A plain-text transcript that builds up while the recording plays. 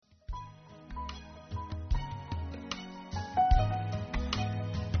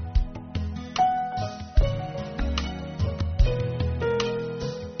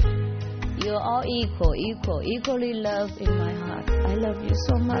all equally loved in my heart. I love you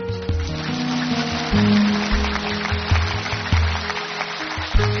so much.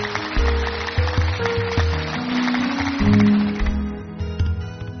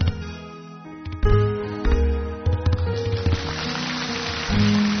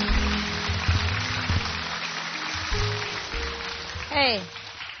 Hey,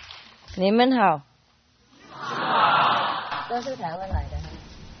 你们好。都是台湾来的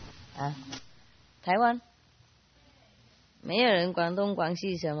啊？台湾没有人广东广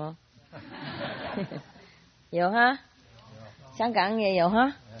西什么？有哈？香港也有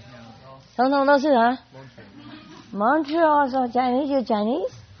哈？统统都是哈？Montreal so Chinese, you Chinese?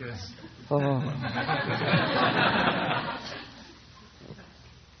 Yes. 哦。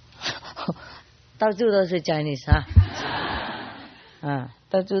到处都是 Chinese 哈。啊，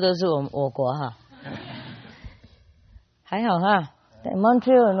到处都是我国哈。还好哈。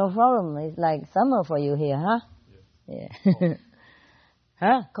Montreal, no problem. It's like summer for you here, huh? Yeah.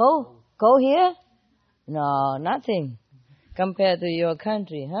 Huh? Go here? No, nothing. Compared to your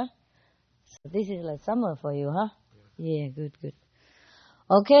country, huh? So this is like summer for you, huh? Yeah, good.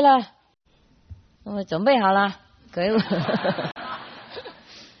 OK 了，我准备好了，可以问，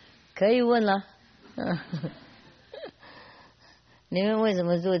可以问了。你们为什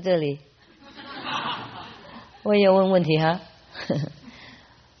么住这里？我也问问题哈。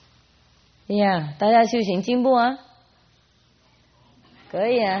呀，大家修行进步啊，可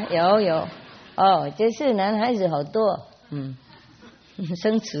以啊，有哦，这是男孩子好多，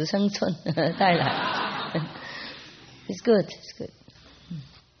生存带来，it's good，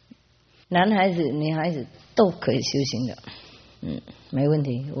男孩子女孩子都可以修行的，没问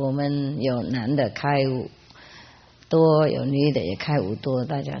题。我们有男的开悟多，有女的也开悟多，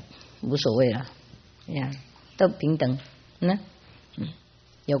大家无所谓了，呀，都平等，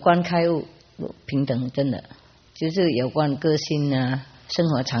有关开悟平等，真的就是有关个性啊、生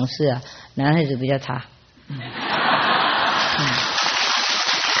活常识啊，男孩子比较差。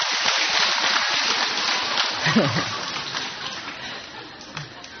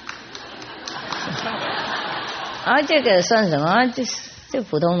这个算什么？就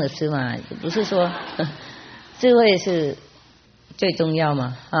普通的事嘛，不是说智慧是最重要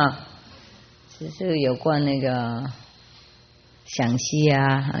嘛啊，只是有关那个详细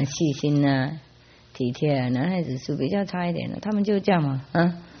啊、细心啊、体贴啊，男孩子是比较差一点的，他们就这样嘛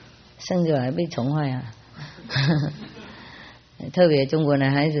啊，生出来被宠坏啊，特别中国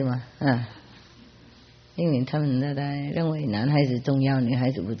男孩子嘛啊，因为他们认为男孩子重要，女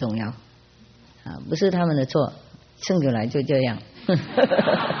孩子不重要啊，不是他们的错，生出来就这样，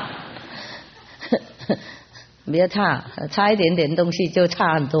比较差一点点东西就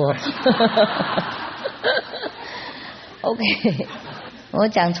差很多。OK， 我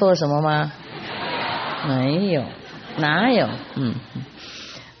讲错什么吗？没有，哪有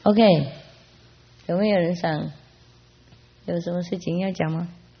？OK， 有没有人想有什么事情要讲吗？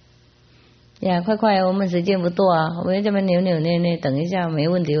呀，快，我们时间不多啊，我们这边扭捏，等一下没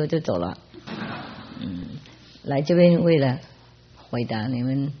问题我就走了。来这边为了回答你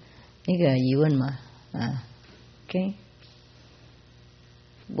们那个疑问嘛啊 ，OK。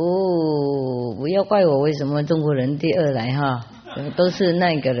不要怪我为什么中国人第二来哈，都是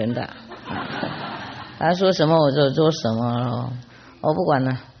那个人的。他说什么我就做什么咯，我不管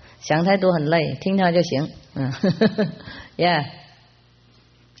了，想太多很累，听他就行。Yeah，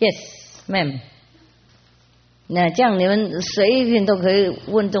 yes， ma'am。那这样你们随便都可以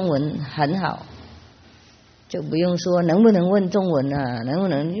问中文，很好，就不用说能不能问中文啊，能不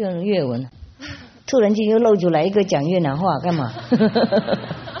能用粤文。突然间又露出来一个讲越南话干嘛？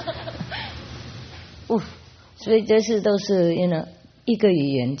所以这事都是一个语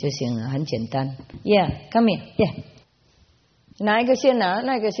言就行了，很简单。Yeah，come here，yeah， 哪一个先拿，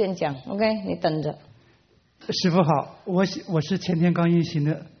那个先讲。OK， 你等着。师父好，我是前天刚印行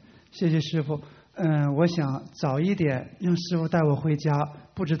的，谢谢师父。我想早一点让师父带我回家，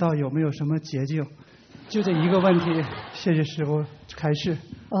不知道有没有什么捷径？就这一个问题，谢谢师父开示。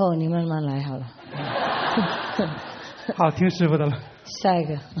哦，你慢慢来好了。好，听师父的了。下一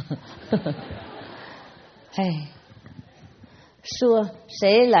个。说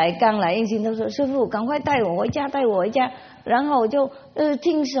谁刚来印行都说师父赶快带我回家，然后我就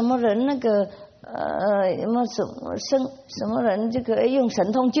听什么人那个什么人这个用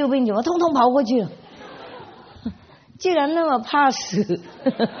神通救命什么，通通跑过去了。既然那么怕死，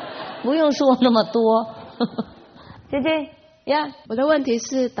不用说那么多。姐姐呀，我的问题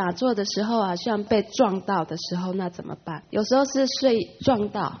是打坐的时候好像被撞到的时候，那怎么办？有时候是撞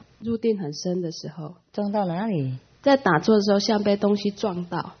到，入定很深的时候。撞到哪里？在打坐的时候像被东西撞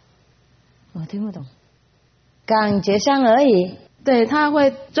到。我听不懂。感觉上而已。对，它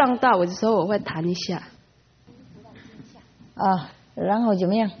会撞到我的时候，我会弹一下。啊，然后怎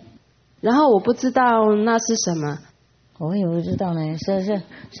么样？然后我不知道那是什么。我也不知道呢，是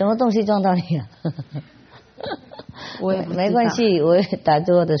什么东西撞到你了？我也不知道。没关系，我打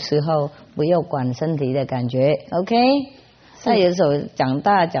坐的时候不要管身体的感觉 ，OK？ 他有时候长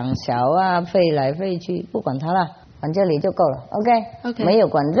大长小啊，飞来飞去，不管它了，管这里就够了 ，OK？ 没有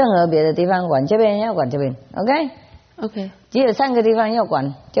管任何别的地方，管这边要管这边 ，OK？ 只有3个地方要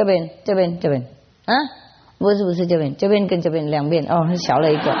管，这边啊，不是这边跟这边两边哦，少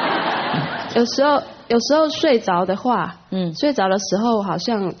了一个。有时候睡着的话，睡着的时候好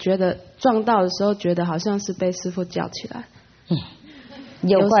像觉得撞到的时候，觉得好像是被师父叫起来。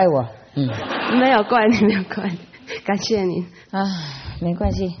有怪我？没有怪你，没有怪你，感谢您。啊，没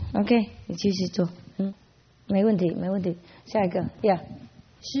关系 ，OK， 你继续做，没问题。下一个呀。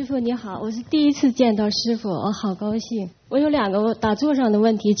师父你好，我是第一次见到师父，我好高兴。我有2个打坐上的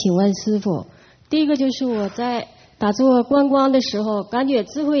问题，请问师父。第一个就是我在打坐观光的时候，感觉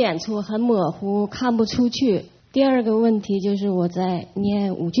智慧眼处很模糊，看不出去。第2个问题就是我在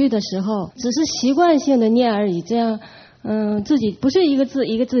念5句的时候，只是习惯性的念而已，这样自己不是一个字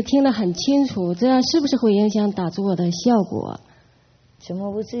一个字听得很清楚，这样是不是会影响打坐的效果？什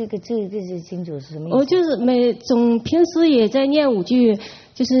么不是一个字一个字清楚是什么意思？我就是平时也在念5句，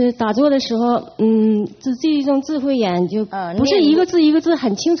就是打坐的时候，这一种智慧眼就不是一个字一个字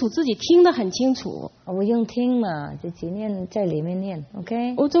很清楚，自己听得很清楚。不用听嘛，就只念在里面念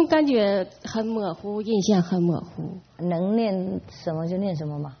 ，OK？ 我总感觉很模糊，印象很模糊。能念什么就念什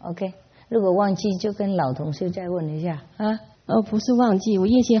么嘛 ，OK？ 如果忘记就跟老同事再问一下啊。不是忘记，我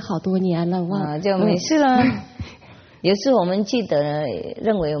印象好多年了，就没事了。有时我们记得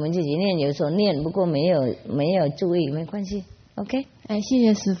认为我们自己念，有时候念不过没有注意，没关系 ，OK？ 谢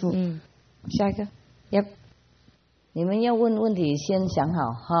谢师父。下一个，你们要问问题先想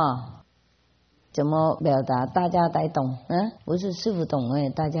好哈，怎么表达大家才懂，不是师父懂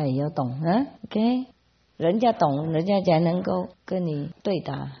大家也要懂，OK？ 人家懂，人家才能够跟你对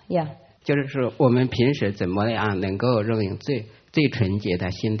答呀。就是说，我们平时怎么样能够用最纯洁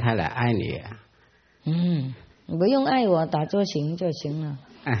的心态来爱你啊？不用爱我，打坐行就行了。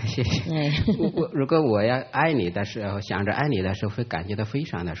谢谢。如果我要爱你的时候，想着爱你的时候，会感觉到非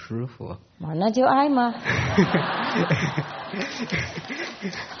常的舒服。那就爱吗？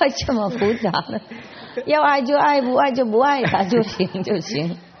还这么复杂呢？要爱就爱，不爱就不爱，他就行就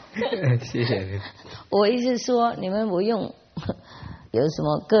行。谢谢。我意思说，你们不用有什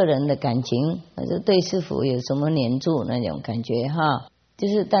么个人的感情，或者对师父有什么黏住那种感觉哈。就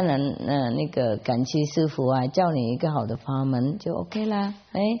是当然那个感激师父啊，教你一个好的法门就 OK 啦，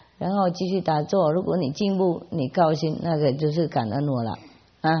然后继续打坐。如果你进步，你高兴，那个就是感恩我了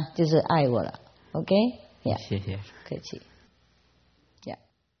啊，就是爱我了 ，OK？ 谢谢，客气。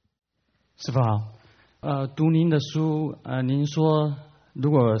师父好，读您的书，您说如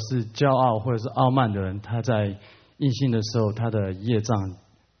果是骄傲或者是傲慢的人，他在印性的时候，他的业障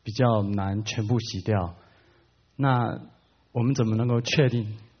比较难全部洗掉。那我们怎么能够确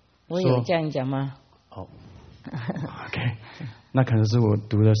定？我有这样讲吗？OK， 那可能是我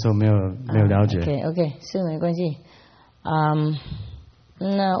读的时候没有了解。OK， 是没关系。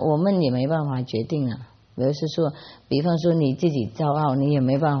那我们也没办法决定啊。比方说你自己骄傲，你也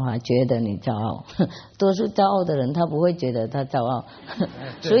没办法觉得你骄傲。多数骄傲的人他不会觉得他骄傲，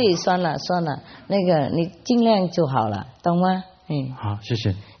所以算了，那个你尽量就好了，懂吗？好，谢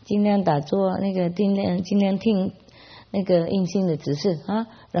谢。尽量打坐，那个尽量听那个印性的指示啊，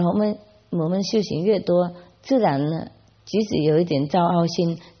然后我们修行越多，自然呢，即使有一点骄傲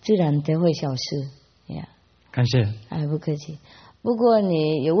心，自然都会消失呀。感谢。不客气。不过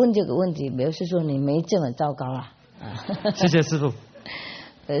你有问这个问题，表示说你没这么糟糕啊。谢谢师父。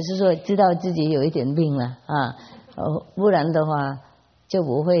表示说知道自己有一点病了啊，不然的话就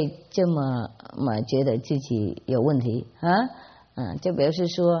不会这么觉得自己有问题啊。就表示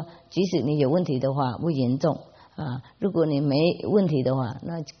说，即使你有问题的话不严重啊，如果你没问题的话，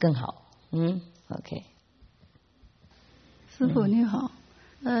那更好。OK。师父你好，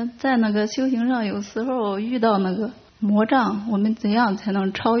在那个修行上，有时候遇到那个魔障，我们怎样才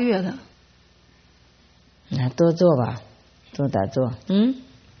能超越它？那多做吧，多打坐。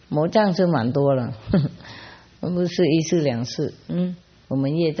魔障是蛮多了，不是一次两次。我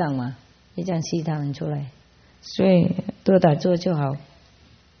们业障嘛，业障吸他们出来，所以多打坐就好。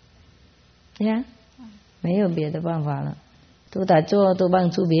没有别的办法了，多打坐，多帮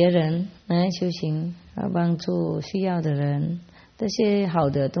助别人来修行，要帮助需要的人。这些好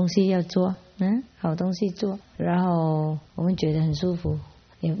的东西要做，好东西做，然后我们觉得很舒服，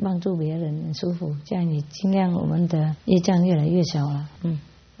也帮助别人，很舒服。这样你尽量我们的业障越来越少了。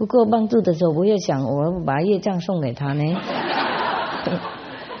不过帮助的时候不要想我把业障送给他呢。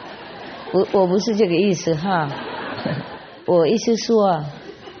我不是这个意思哈。我意思说，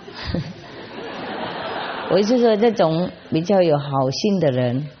这种比较有好心的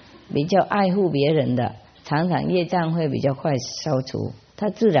人，比较爱护别人的，常常业障会比较快消除，它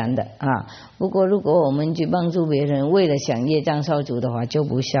自然的啊。不过如果我们去帮助别人，为了想业障消除的话，就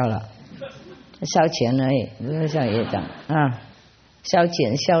不消了，消钱而已，不要消业障啊。消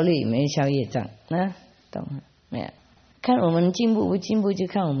钱消力，没消业障啊，懂了没有？看我们进步不进步，就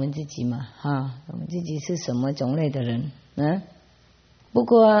看我们自己嘛啊，我们自己是什么种类的人啊。不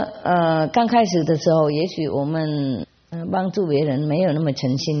过刚开始的时候，也许我们帮助别人没有那么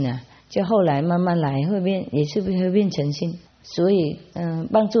诚心呢，就后来慢慢来会变，也是会变诚心。所以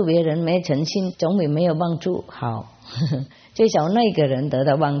帮助别人没诚心，总比没有帮助好。最少那个人得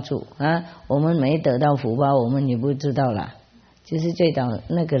到帮助啊，我们没得到福报，我们也不知道啦。就是最少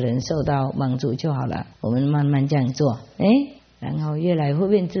那个人受到帮助就好了，我们慢慢这样做，然后越来会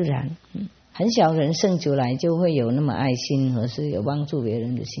变自然。很小人生出来就会有那么爱心或是有帮助别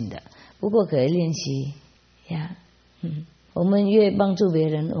人的心的，不过可以练习呀。我们越帮助别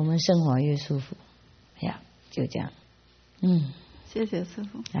人，我们生活越舒服呀，就这样。谢谢师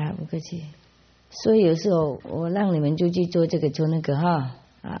父。不客气。所以有时候我让你们就去做这个做那个哈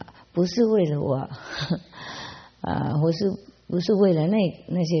不是为了我或是不是为了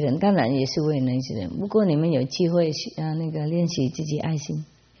那些人，当然也是为了那些人。不过你们有机会那个练习自己爱心，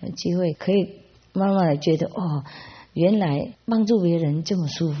有机会可以慢慢的觉得原来帮助别人这么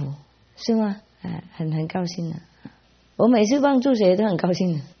舒服，是吗？很高兴的。我每次帮助谁都很高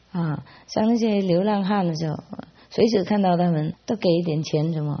兴的像那些流浪汉的时候，随时看到他们都给一点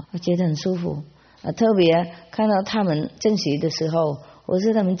钱什么，我觉得很舒服特别看到他们珍惜的时候，我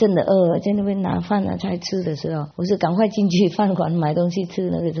是他们真的饿，在那边拿饭菜吃的时候，我是赶快进去饭馆买东西吃，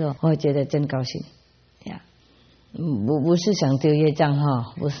那个时候我觉得真高兴呀。不是想丢业障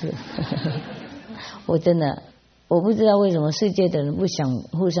不是。我真的我不知道为什么世界的人不想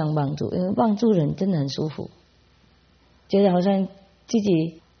互相帮助，因为帮助人真的很舒服，觉得好像自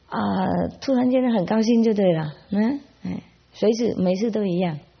己突然间很高兴就对了。随时每次都一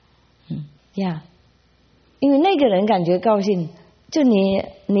样因为那个人感觉高兴，就你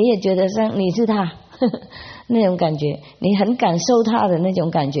也觉得像你是他那种感觉，你很感受他的那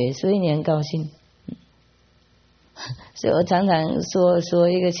种感觉，所以你很高兴。所以我常常说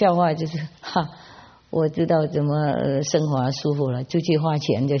一个笑话，就是我知道怎么生活舒服了，就去花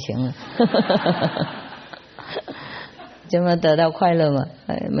钱就行了。怎么得到快乐嘛？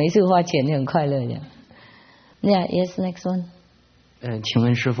每次花钱就很快乐的。Yes, next one. 请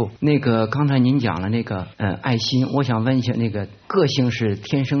问师父，那个刚才您讲了那个爱心，我想问一下，那个个性是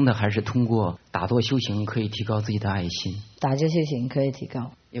天生的，还是通过打坐修行可以提高自己的爱心？打坐修行可以提高，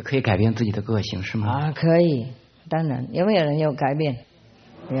也可以改变自己的个性，是吗？可以，当然。有没有人有改变？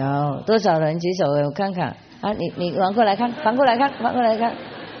有多少人举手？我看看你往过来看，反过来看。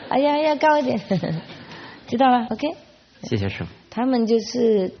哎呀，高一点，知道了 ？OK。谢谢师父。他们就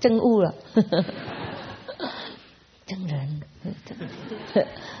是证悟了。证人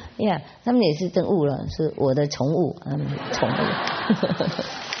他们也是证悟了，是我的宠物，宠物。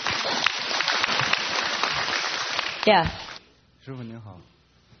师父您好，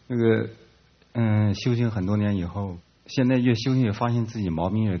那个修行很多年以后，现在越修行越发现自己毛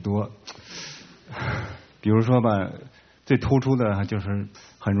病越多。比如说吧，最突出的就是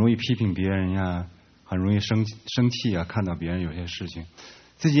很容易批评别人呀，很容易生气啊，看到别人有些事情。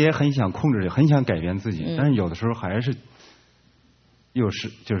自己也很想控制，很想改变自己，但是有的时候还是就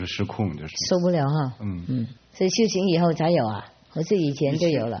是失控，就是受不了所以修行以后才有我是以前就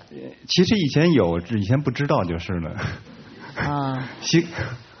有了。其实以前有，以前不知道就是了。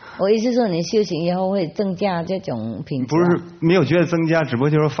我意思说，你修行以后会增加这种品质。不是没有觉得增加，只不过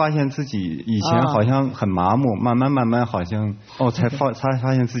就是发现自己以前好像很麻木，慢慢好像才发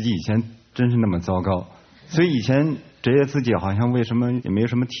现自己以前真是那么糟糕，所以以前觉得自己好像为什么也没有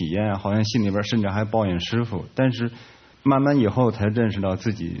什么体验，好像心里边甚至还抱怨师父，但是慢慢以后才认识到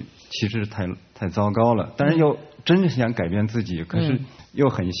自己其实太糟糕了，但是又真是想改变自己，可是又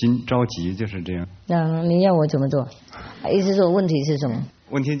很心着急，就是这样。那你要我怎么做？意思说问题是什么？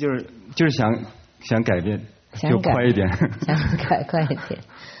问题就是想改变，就快一点，想改快一点。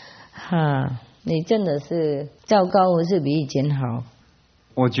你真的是糟糕，我是比以前好。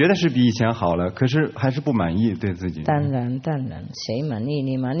我觉得是比以前好了，可是还是不满意，对自己。当然，谁满意？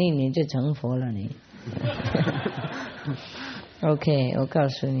你满意你就成佛了你。OK， 我告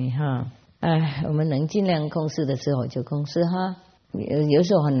诉你我们能尽量控制的时候就控制有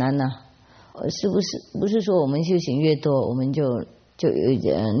时候很难呐。是不是说我们修行越多，我们就有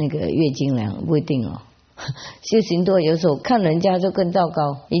那个越精良？不一定哦。修行多，有时候看人家就更糟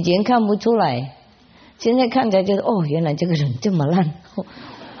糕。以前看不出来，现在看起来就是哦，原来这个人这么烂，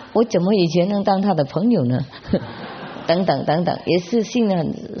我怎么以前能当他的朋友呢？等等等等，也是心里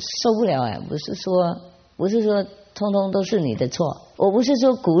很受不了啊！不是说通通都是你的错。我不是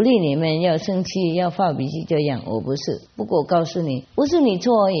说鼓励你们要生气、要发脾气这样，我不是。不过我告诉你，不是你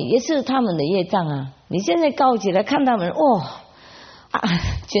错而已，也是他们的业障啊！你现在高起来看他们，哇！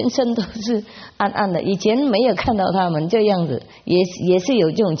全身都是暗暗的，以前没有看到他们这样子，也是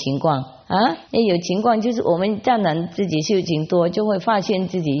有这种情况啊，也有情况，就是我们当然自己修行多，就会发现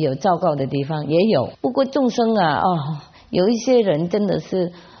自己有糟糕的地方，也有。不过众生啊，有一些人真的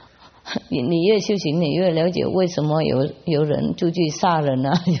是，你越修行，你越了解为什么有人就去杀人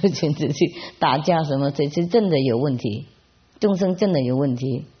啊，有人就去打架什么，这是真的有问题，众生真的有问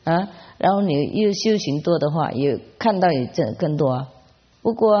题啊。然后你越修行多的话，也看到也更多啊。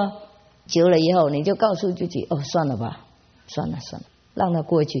不过久了以后，你就告诉自己，算了吧，算了，让它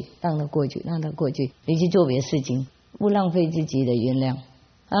过去，让它过去，你去做别的事情，不浪费自己的原谅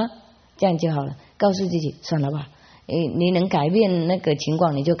啊，这样就好了。告诉自己，算了吧，你能改变那个情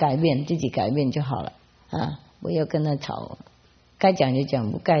况，你就改变，自己改变就好了啊，不要跟他吵，该讲就讲，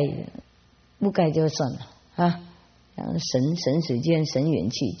不该就算了啊。省时间省元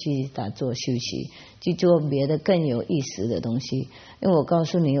气去打坐休息，去做别的更有意思的东西。因为我告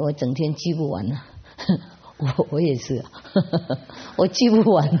诉你，我整天记不完了，我也是，我记不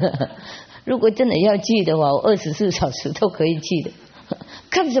完了。如果真的要记的话，我24小时都可以记的，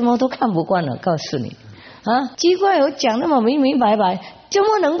看什么都看不惯了。告诉你啊，奇怪，我讲那么明白白，怎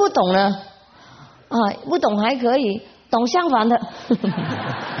么能不懂呢？啊，不懂还可以，懂相反的。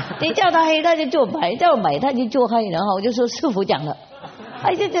你叫他黑，他就做白；叫白，他就做黑。然后我就说师父讲的，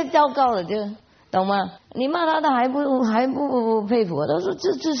这糟糕了，就懂吗？你骂他，他还不佩服我，他说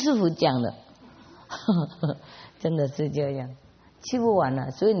这师父讲的，真的是这样，气不完了，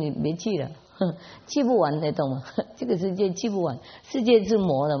所以你别气了，气不完，你懂吗？这个世界气不完，世界是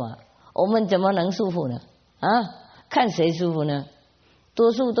魔的嘛，我们怎么能舒服呢？啊，看谁舒服呢？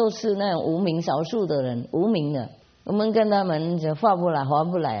多数都是那种无名少数的人，无名的。我们跟他们划不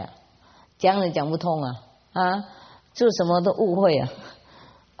来啊，讲也讲不通啊，做什么都误会啊。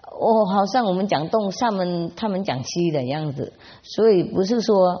好像我们讲东，他们讲西的样子，所以不是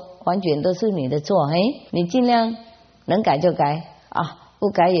说完全都是你的错，你尽量能改就改啊，不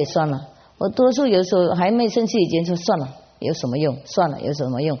改也算了。我多数有时候还没生气以前说算了，有什么用？算了，有什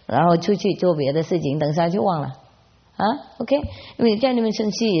么用？然后出去做别的事情，等下就忘了啊。OK， 因为叫你们生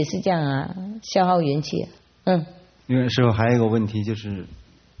气也是这样啊，消耗元气。因为师父还有一个问题，就是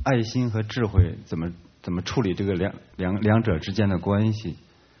爱心和智慧怎么处理这个两者之间的关系？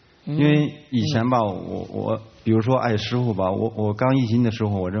因为以前吧，我比如说爱师父吧，我刚一心的时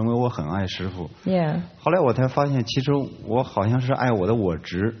候，我认为我很爱师父。后来我才发现，其实我好像是爱我的我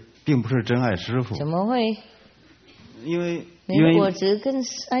执，并不是真爱师父。怎么会？因为我执跟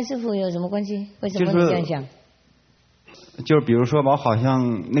爱师父有什么关系？为什么你这样想？就是比如说吧，好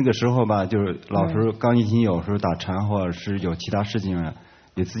像那个时候吧，就是老师刚一心，有时候打禅或者是有其他事情啊，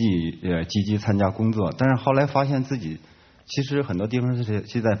也自己也积极参加工作。但是后来发现自己其实很多地方是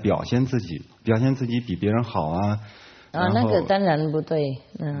在表现自己比别人好啊。那个当然不对，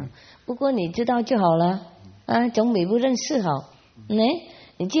不过你知道就好了啊，总比不认识好。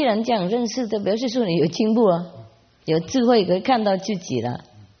你既然这样认识的，表示说你有进步了，有智慧可以看到自己了，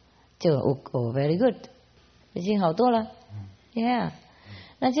就very good， 已经好多了。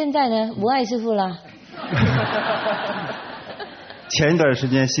那现在呢？不爱师父了。前一段时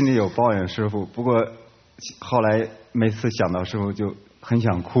间心里有抱怨师父，不过后来每次想到师父就很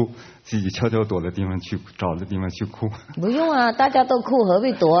想哭，自己悄悄躲的地方去找的地方去哭。不用啊，大家都哭，何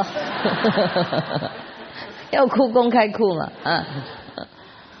必躲？要哭公开哭嘛啊！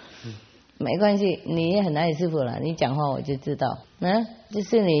没关系，你也很爱师父了，你讲话我就知道，就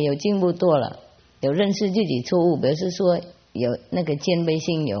是你有进步多了，有认识自己错误，表示说有那个谦卑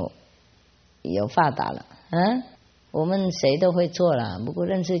心有发达了我们谁都会错了，不过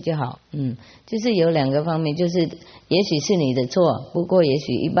认识就好。就是有两个方面，就是也许是你的错，不过也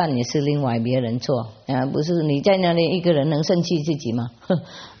许一半也是另外别人错不是你在那里一个人能生气自己吗？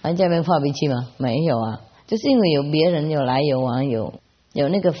还在那边发脾气吗？没有啊，就是因为有别人有来有往，有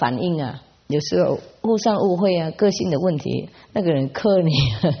那个反应啊，有时候互相误会啊，个性的问题，那个人克你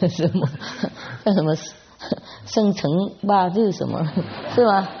什么像什么生辰八字什么是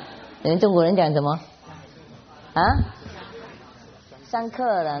吗？你们中国人讲什么啊？上课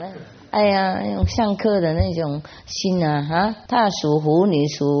了，哎呀，用上课的那种心啊啊，他属虎，你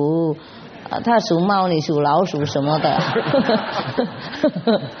属他属猫，你属老鼠什么的。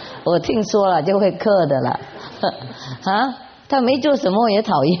我听说了就会克的了啊。他没做什么也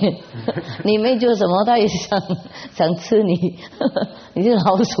讨厌，你没做什么他也想吃你，你是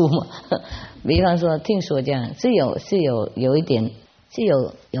老鼠嘛？比方说，听说这样是有一点是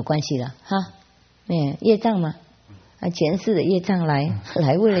有关系的哈，业障嘛，前世的业障来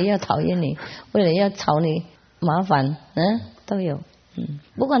为了要讨厌你，为了要吵你麻烦，都有，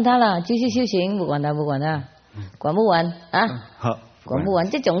不管他了，继续修行，不管他，管不完啊。好。管不完，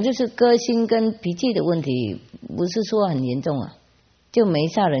这种就是个性跟脾气的问题，不是说很严重啊，就没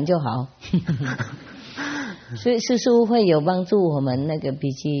杀人就好。所以师父会有帮助，我们那个脾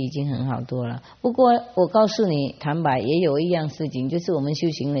气已经很好多了。不过我告诉你，坦白也有一样事情，就是我们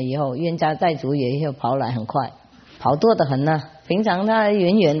修行了以后，冤家债主也会跑来很快，跑多得很呢。平常他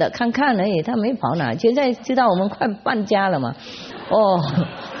远远的看看而已，他没跑哪。现在知道我们快搬家了嘛，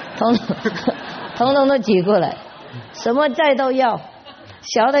统统都挤过来，什么债都要。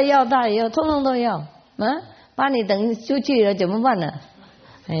小的要，大的要，通通都要把你等出去了怎么办呢？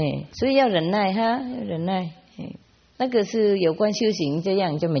所以要忍耐哈，要忍耐。那个是有关修行，这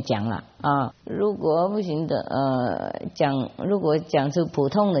样就没讲了啊。如果不行的如果讲是普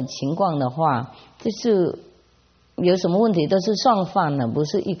通的情况的话，就是有什么问题都是双方的，不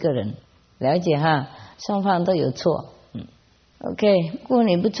是一个人，了解哈？双方都有错，OK， 不过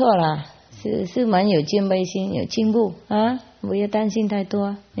你不错啦，是蛮有谦卑心，有进步啊。不要担心太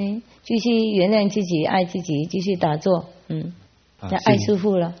多，继续原谅自己，爱自己，继续打坐，要爱师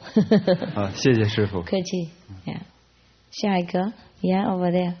父了。谢谢师父。客气。下一个 ，Yeah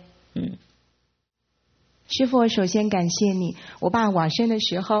over there。师父，首先感谢你。我爸往生的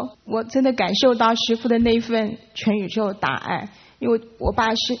时候，我真的感受到师父的那份全宇宙大爱，因为我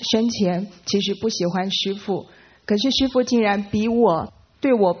爸生前其实不喜欢师父，可是师父竟然比我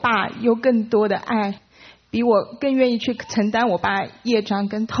对我爸有更多的爱。比我更愿意去承担我爸业障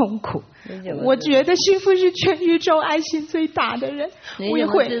跟痛苦，我觉得师父是全宇宙爱心最大的人。我也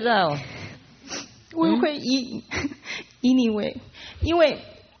会知道，我也会以你为，因为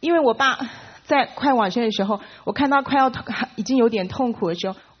我爸在快往生的时候，我看他已经有点痛苦的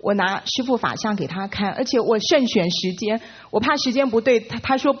时候，我拿师父法相给他看，而且我慎选时间，我怕时间不对，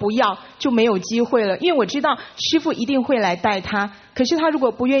他说不要就没有机会了，因为我知道师父一定会来带他，可是他如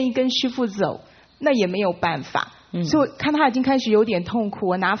果不愿意跟师父走，那也没有办法。所以我看他已经开始有点痛苦，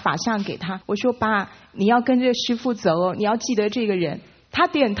我拿法相给他，我说爸，你要跟着师父走哦，你要记得这个人。他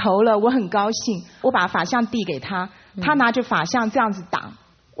点头了，我很高兴，我把法相递给他，他拿着法相这样子挡，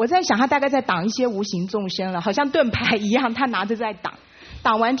我在想他大概在挡一些无形众生了，好像盾牌一样，他拿着在挡，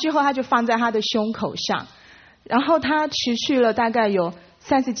挡完之后他就放在他的胸口上，然后他持续了大概有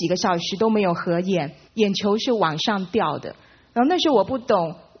30几个小时都没有合眼，眼球是往上掉的。然后那时候我不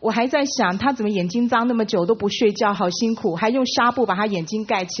懂，我还在想他怎么眼睛脏那么久都不睡觉，好辛苦，还用纱布把他眼睛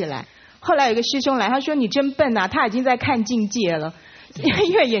盖起来。后来有个师兄来，他说你真笨啊，他已经在看境界了，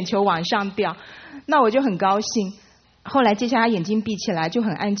因为眼球往上掉。那我就很高兴。后来接下来他眼睛闭起来，就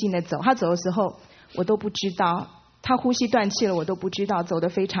很安静的走。他走的时候我都不知道，他呼吸断气了我都不知道，走得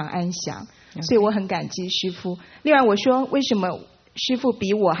非常安详，所以我很感激师父。另外我说为什么师父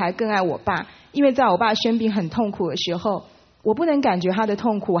比我还更爱我爸，因为在我爸生病很痛苦的时候，我不能感觉他的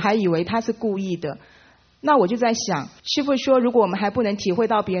痛苦，还以为他是故意的。那我就在想，师父说如果我们还不能体会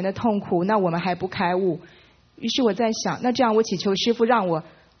到别人的痛苦，那我们还不开悟。于是我在想，那这样我祈求师父让我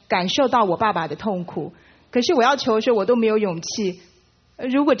感受到我爸爸的痛苦，可是我要求的时候我都没有勇气。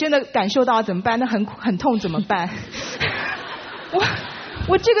如果真的感受到怎么办？那很痛怎么办？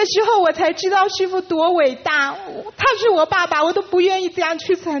我这个时候我才知道师父多伟大，他是我爸爸，我都不愿意这样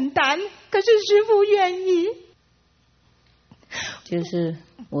去承担，可是师父愿意。就是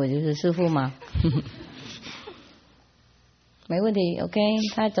我就是师父嘛。没问题 ，OK，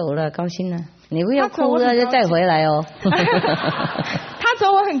 他走了，高兴了，你不要哭了，就再回来哦。他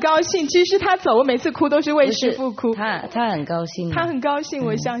走我很高兴，其实他走我每次哭都是为师父哭。他很高兴，他很高兴，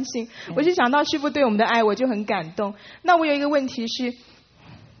我相信。我是想到师父对我们的爱，我就很感动。那我有一个问题是，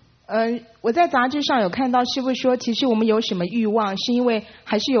我在杂志上有看到师父说，其实我们有什么欲望，是因为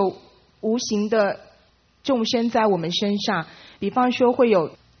还是有无形的众生在我们身上，比方说会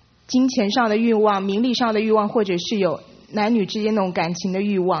有金钱上的欲望、名利上的欲望，或者是有男女之间那种感情的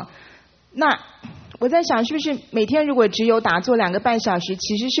欲望。那我在想，是不是每天如果只有打坐2个半小时，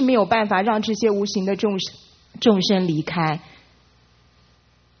其实是没有办法让这些无形的众生离开？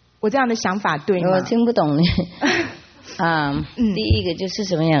我这样的想法对吗？我听不懂你。第一个就是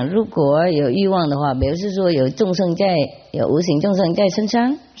什么样？如果有欲望的话，表示说有众生在，有无形众生在身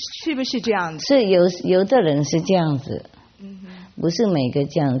上，是不是这样子？是有的人是这样子，不是每个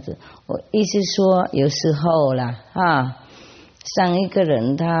这样子。我意思说，有时候啦像一个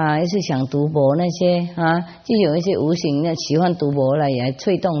人他也是想赌博那些就有一些无形的喜欢赌博了，也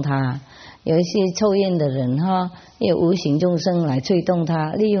催动他。有一些抽烟的人有无形众生来催动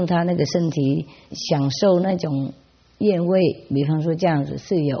他，利用他那个身体享受那种烟味，比方说这样子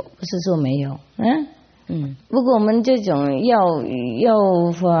是有，不是说没有。不过我们这种要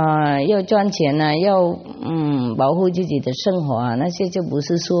赚钱要保护自己的生活那些就不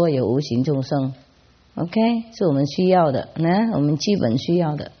是说有无形众生。OK， 是我们需要的，我们基本需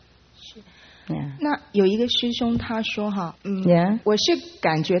要的。是。那有一个师兄他说我是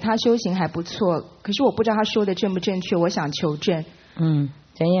感觉他修行还不错，可是我不知道他说的正不正确，我想求证。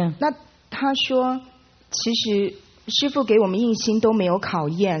怎样？那他说，其实师父给我们印心都没有考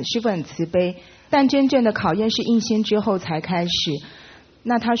验，师父很慈悲，但真正的考验是印心之后才开始。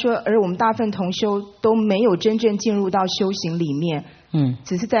那他说，而我们大部分同修都没有真正进入到修行里面，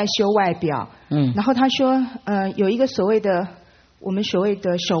只是在修外表。然后他说，有一个我们所谓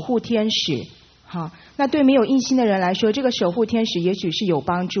的守护天使，那对没有印心的人来说，这个守护天使也许是有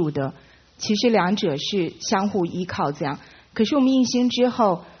帮助的。其实两者是相互依靠这样。可是我们印心之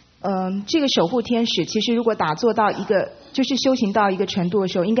后，这个守护天使其实如果打坐到就是修行到一个程度的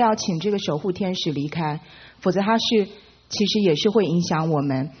时候，应该要请这个守护天使离开，否则他其实也是会影响我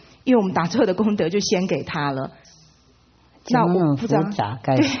们，因为我们打坐的功德就先给他了。那我不知道复杂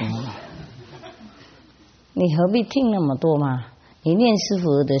干什么？你何必听那么多嘛？你念师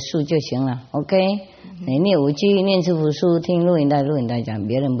父的书就行了。OK，你念5句，念师父书，听录影带讲，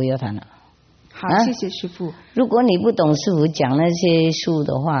别人不要谈了。好，谢谢师父。如果你不懂师父讲那些书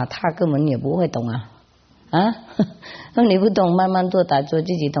的话，他根本也不会懂那你不懂，慢慢多打坐，自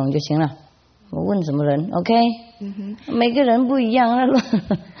己懂就行了。我问什么人 ？OK，每个人不一样，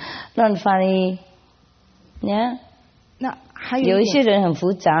乱翻译。那还有一些人很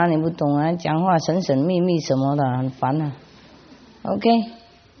复杂，你不懂讲话神秘秘什么的，很烦OK，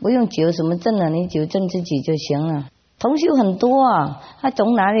 不用求什么证你求证自己就行了。同修很多他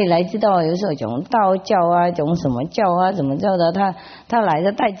从哪里来知道？有时候从道教从什么教怎么教的？他来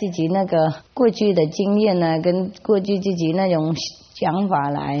的带自己那个过去的经验跟过去自己那种想法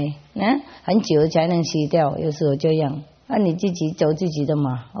来，很久才能洗掉。有时候这样，你自己走自己的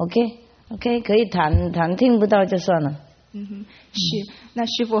嘛。OK， 可以谈，听不到就算了。是。那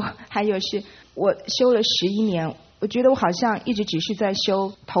师父还有我修了11年。我觉得我好像一直只是在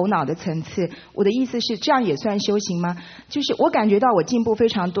修头脑的层次。我的意思是，这样也算修行吗？就是我感觉到我进步非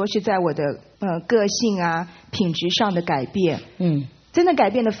常多，是在我的个性品质上的改变。真的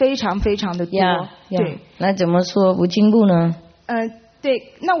改变的非常非常的多。对。那怎么说不进步呢？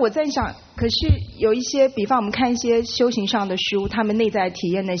对。那我在想，可是有一些，比方我们看一些修行上的书，他们内在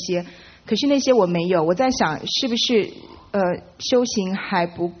体验那些，可是那些我没有。我在想，是不是修行还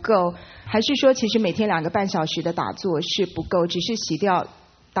不够？还是说其实每天2个半小时的打坐是不够，只是洗掉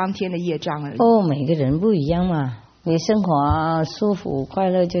当天的业障而已？每个人不一样嘛，你生活舒服快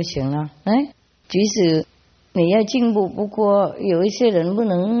乐就行了。即使你要进步，不过有一些人不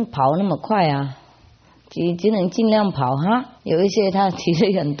能跑那么快只能尽量跑有一些他体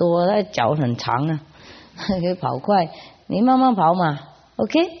力很多，他脚很长可以跑快，你慢慢跑嘛。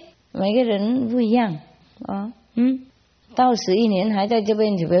OK， 每个人不一样到11年还在这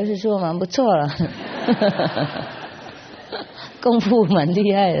边，就表示说蛮不错了，功夫蛮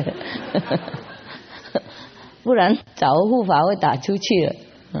厉害的，不然早护法会打出去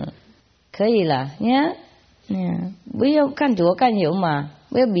了。可以了，不要看左看右嘛，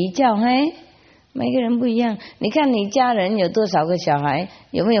不要比较每个人不一样。你看你家人有多少个小孩，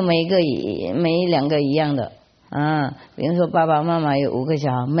有没有每2个一样的比如说爸爸妈妈有5个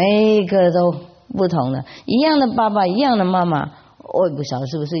小孩，每一个都不同的，一样的爸爸一样的妈妈，我也不晓得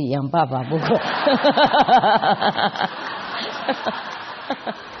是不是一样爸爸，不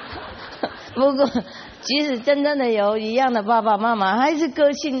过即使真正的有一样的爸爸妈妈，还是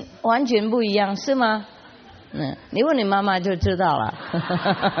个性完全不一样，是吗？你问你妈妈就知道了。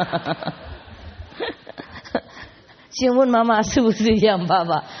先问妈妈是不是一样爸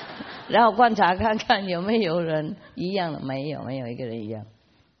爸，然后观察看看有没有人一样的，没有一个人一样，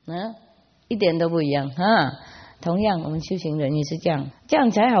一点都不一样同样我们修行人也是这样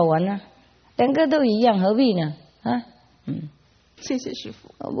才好玩2个都一样，何必呢谢谢师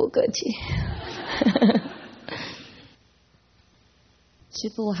父。不客气。师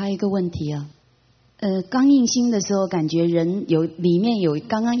父，我还有一个问题刚印心的时候，感觉人里面有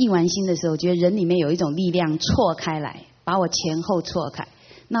刚刚印完心的时候，觉得人里面有一种力量错开来，把我前后错开。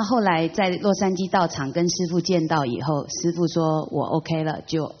那后来在洛杉矶道场跟师父见到以后，师父说我 OK 了，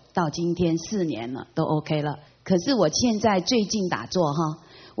就到今天4年了，都 OK 了。可是我现在最近打坐哈，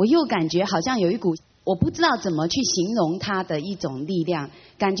我又感觉好像有一股我不知道怎么去形容它的一种力量，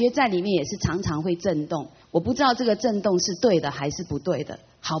感觉在里面也是常常会震动。我不知道这个震动是对的还是不对的，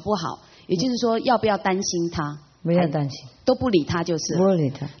好不好？也就是说，要不要担心它？不要担心，都不理它就是了。不理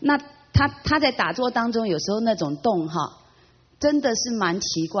它。那他在打坐当中，有时候那种动哈，真的是蛮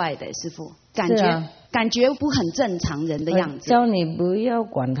奇怪的，师父，感觉不很正常人的样子。教你不要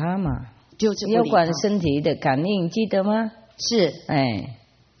管它嘛，就是要管身体的感应，记得吗？是，哎，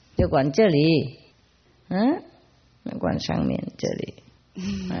就管这里，管上面这里，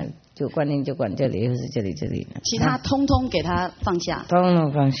就观念就管这里，或是这里，其他通通给他放下，通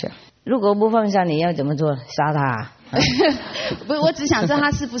通放下。如果不放下，你要怎么做？杀他？不是，我只想知道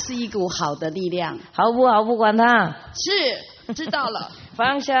他是不是一股好的力量，好不好？不管他。是，知道了，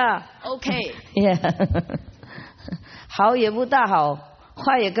放下。OK。好也不大好，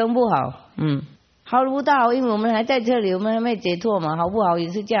坏也更不好。好不大好，因为我们还在这里，我们还没解脱嘛。好不好也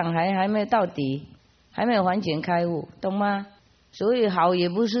是这样，还没有到底，还没有完全开悟，懂吗？所以好也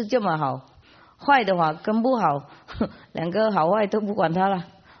不是这么好，坏的话更不好，两个好坏都不管它了。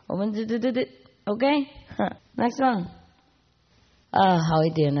我们对 ，OK，next one， 好一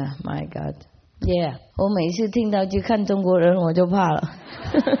点了 ，My God，Yeah， 我每次听到去看中国人我就怕了，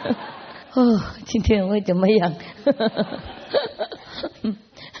今天会怎么样？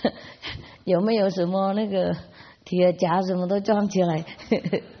有没有什么那个铁夹什么都装起来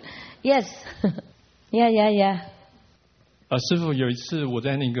？Yes， 呀。师父，有一次我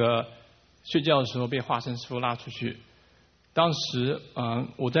在那个睡觉的时候被化身师父拉出去。当时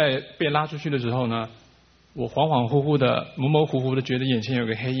我在被拉出去的时候呢，我恍恍惚惚的、模模糊糊的觉得眼前有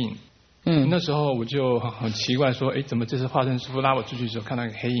个黑影。那时候我就很奇怪说，怎么这次化身师父拉我出去的时候看到一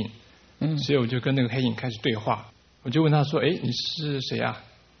个黑影？所以我就跟那个黑影开始对话。我就问他说，你是谁啊？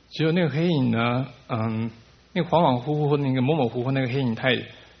结果那个黑影呢，那个恍恍惚惚、那个模模糊糊那个黑影，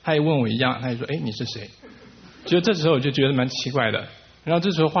他也问我一样，他也说，你是谁？结果这时候我就觉得蛮奇怪的。然后这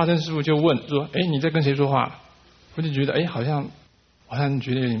时候化身师父就问说，你在跟谁说话？我就觉得好像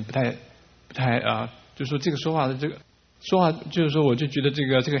觉得有点不太就是说这个说话的这个说话，就是说我就觉得这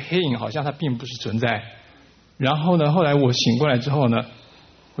个黑影好像它并不是存在。然后呢，后来我醒过来之后呢，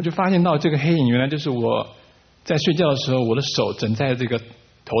我就发现到这个黑影原来就是我在睡觉的时候，我的手枕在这个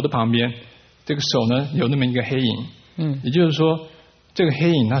头的旁边，这个手呢有那么一个黑影。也就是说这个黑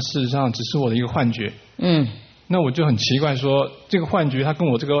影它事实上只是我的一个幻觉。那我就很奇怪说，这个幻觉它跟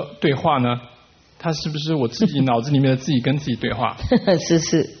我这个对话呢，它是不是我自己脑子里面的自己跟自己对话？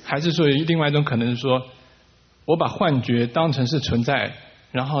是。还是说有另外一种可能是说，我把幻觉当成是存在，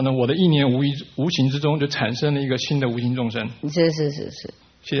然后呢，我的意念无形之中就产生了一个新的无形众生。是。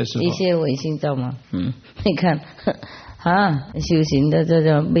谢谢师父。一些唯心造嘛。你看修行的这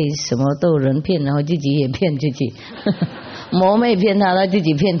种被什么都有人骗，然后自己也骗自己，魔妹骗他自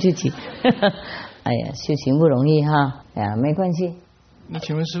己骗自己。哎呀，修行不容易哈。没关系。那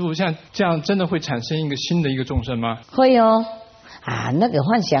请问师父，像这样真的会产生一个新的一个众生吗？会哦。那个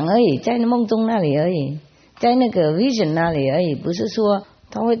幻想而已，在梦中那里而已，在那个 vision 那里而已，不是说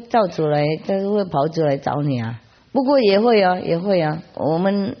他会造出来，他会跑出来找你啊。不过也会啊。我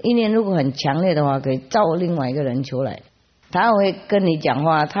们意念如果很强烈的话，可以造另外一个人出来，他会跟你讲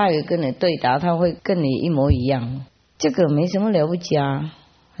话，他也跟你对答，他会跟你一模一样。这个没什么了不起啊，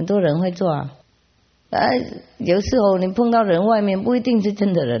很多人会做啊。有时候你碰到人外面不一定是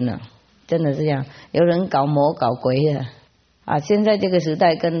真的人呢，真的是这样。有人搞魔搞鬼的现在这个时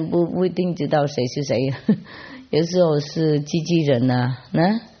代更不一定知道谁是谁。有时候是机器人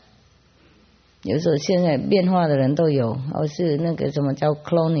有时候现在变化的人都有，是那个什么叫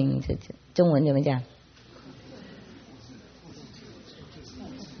cloning， 中文怎么讲？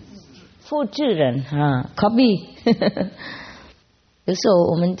复制人copy。有时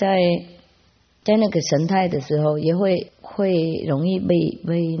候我们在那个神态的时候，也会容易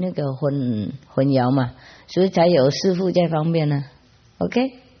被那个混淆嘛，所以才有师父在方便呢。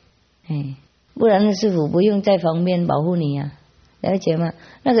OK， 不然师父不用在方便保护你啊，了解吗？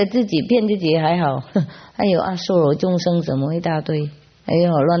那个自己骗自己还好，还有娑罗众生什么一大堆，还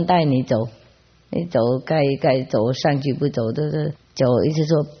有乱带你走，你走该走上去不走都是走，一直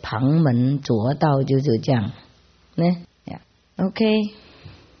说旁门左道就是这样。OK。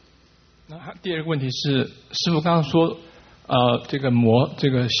那第二个问题是，师父刚刚说，这个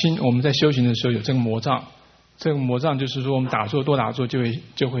心，我们在修行的时候有这个魔障，这个魔障就是说我们多打坐就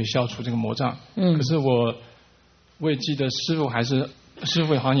会消除这个魔障。可是我也记得师父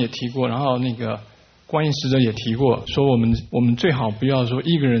好像也提过，然后那个观音使者也提过，说我们最好不要说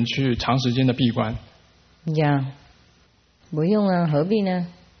一个人去长时间的闭关。呀，不用啊，何必呢？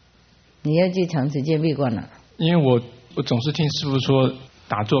你要去长时间闭关了？因为我总是听师父说，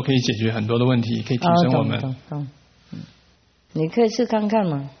打坐可以解决很多的问题，可以提升我们。懂。你可以试看看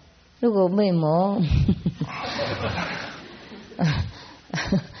嘛。如果被魔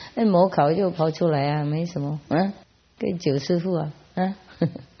那魔考就跑出来啊，没什么。可以救师父啊。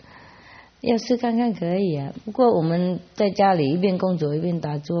要试看看可以啊。不过我们在家里一边工作一边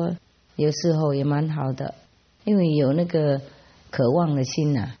打坐，有时候也蛮好的，因为有那个渴望的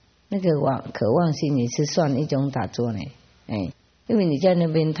心啊。那个渴望心也是算一种打坐呢，因为你在那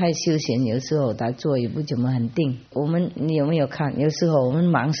边太休闲，有时候打坐也不怎么很定。你有没有看？有时候我们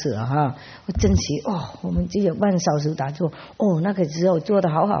忙死了哈，我珍惜我们只有半小时打坐，那个时候做得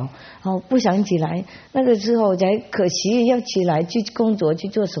好好，不想起来，那个时候才可惜要起来去工作去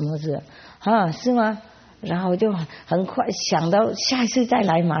做什么事是吗？然后就很快想到下一次再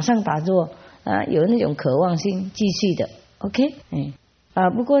来，马上打坐有那种渴望心，继续的 ，OK，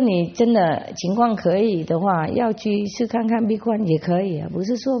不过你真的情况可以的话，要去试看看闭关也可以啊，不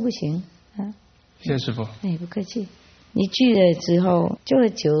是说不行啊。谢谢师父。不客气。你去了之后，就会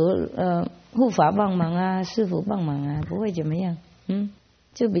求护法帮忙啊，师父帮忙啊，不会怎么样。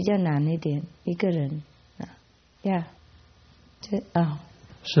就比较难一点，一个人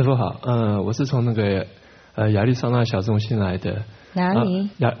师父好，我是从那个亚利桑那小中心来的。哪里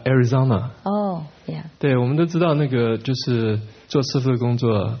？Arizona。对，我们都知道那个就是做师父的工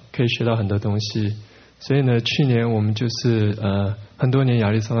作可以学到很多东西，所以呢，去年我们就是很多年亚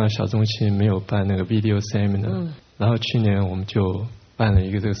利桑那小中心没有办那个 video seminar，然后去年我们就办了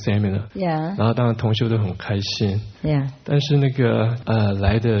一个这个 seminar，然后当然同修都很开心，但是那个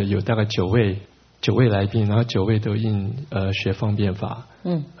来的有大概9位来宾，然后9位都应学方便法，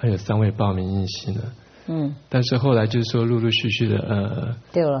还有3位报名应心的。但是后来就是说陆陆续续的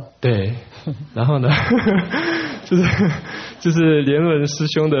丢了。对，然后呢，就是联伦师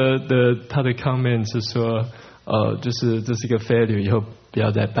兄的他的 comment 是说，就是这是一个 failure， 以后不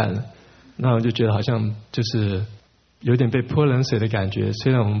要再办了。那我就觉得好像就是有点被泼冷水的感觉，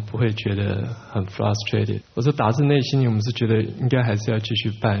虽然我们不会觉得很 frustrated。我说打自内心，我们是觉得应该还是要继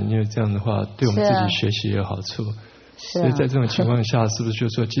续办，因为这样的话对我们自己学习也有好处。所以在这种情况下，是不是就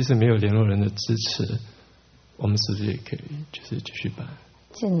是说，即使没有联络人的支持，我们是不是也可以就是继续办？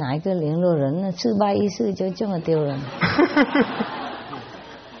是哪一个联络人呢？4拜1次就这么丢了？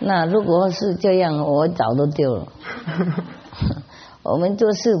那如果是这样，我早都丢了。我们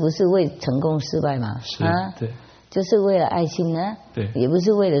做事不是为成功失败嘛？对，就是为了爱心呢。对，也不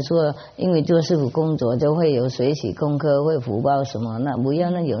是为了说，因为做师父工作就会有随喜功课，会福报什么，那不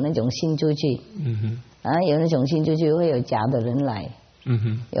要有那种心出去。有那种心出去会有假的人来。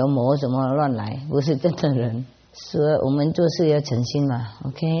有魔什么乱来，不是真的人。所以我们做事要诚心嘛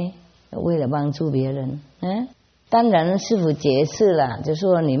 ，OK？ 为了帮助别人，当然师父解释了，就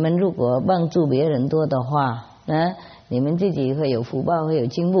说你们如果帮助别人多的话，你们自己会有福报，会有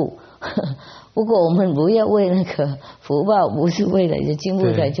进步。不过我们不要为那个福报，不是为了有进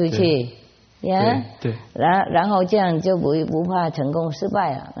步才出去，对。然后这样就不怕成功失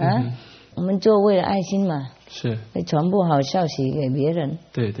败了我们做为了爱心嘛，是会传播好消息给别人。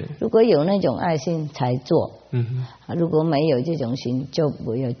对。如果有那种爱心才做，如果没有这种心就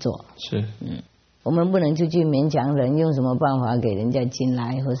不要做。是，我们不能出去勉强人，用什么办法给人家进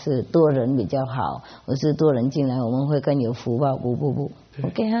来，或是多人比较好，或是多人进来我们会更有福报。不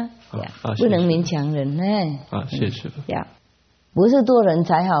 ，OK 哈，不能勉强人谢谢。不是多人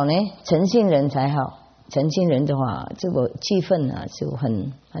才好呢，诚信人才好。诚信人的话，这个气氛就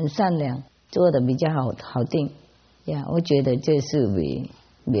很善良，做的比较好定。我觉得这是比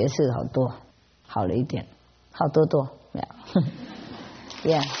别事好了一点，好多。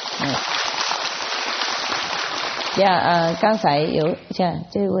刚才有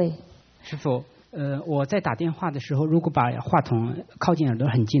这位师父，我在打电话的时候，如果把话筒靠近耳朵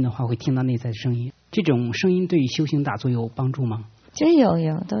很近的话，会听到内在声音。这种声音对于修行打坐有帮助吗？这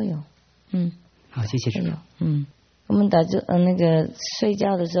都有。好，谢谢师父。我们打坐那个睡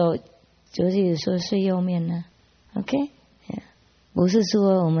觉的时候，就是说睡右面呢 ，OK？不是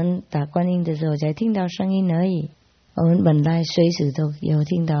说我们打观音的时候才听到声音而已，我们本来随时都有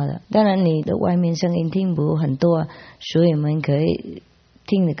听到的。当然你的外面声音听不很多，所以我们可以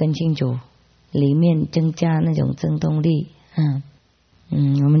听得更清楚，里面增加那种振动力。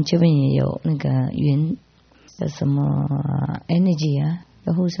我们这边也有那个什么 energy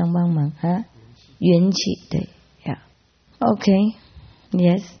要互相帮忙元气，对呀。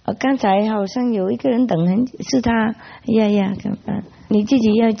OK，yes。刚才好像有一个人等很，是他呀，你自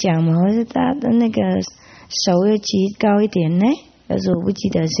己要讲吗？或是他的那个手要举高一点呢？要是我不记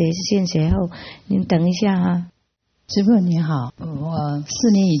得谁先谁后，您等一下啊。师父你好，我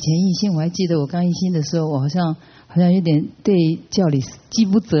4年以前一心，我还记得我刚一心的时候，我好像有点对教理饥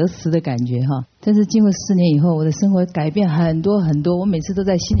不择食的感觉哈。但是经过4年以后，我的生活改变很多很多，我每次都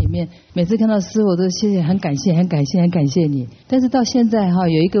在心里面，每次看到师父我都谢谢，很感谢你。但是到现在哈，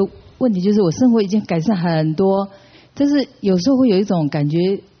有一个问题就是我生活已经改善很多，但是有时候会有一种感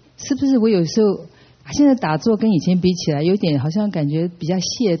觉，是不是我有时候现在打坐跟以前比起来，有点好像感觉比较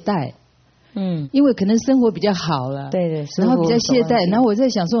懈怠。因为可能生活比较好了，对，然后比较懈怠，然后我在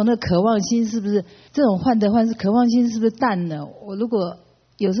想说，我那渴望心是不是这种患是渴望心是不是淡了？我如果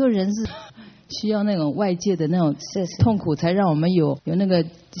有时候人是需要那种外界的那种痛苦，才让我们有那个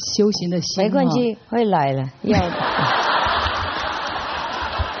修行的心。没关系，会来了，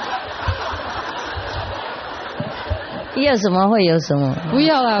要什么会有什么。不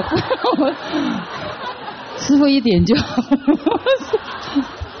要了，师父一点就好。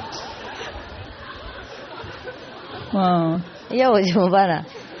要我怎么办啊？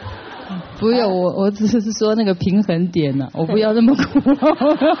不要我只是说那个平衡点呢，我不要那么苦。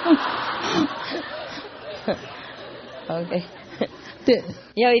OK， 对，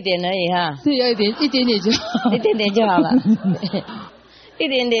要一点而已哈。对，要一点点就好，一点点就好了。一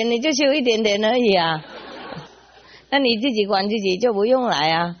点点你就修一点点而已啊。那你自己管自己就不用来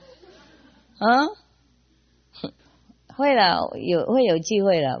啊。会了，会有机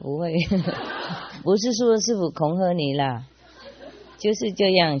会了，不会。不是说师父恐吓你啦，就是这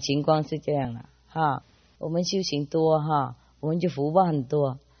样，情况是这样了哈。我们修行多哈，我们就福报很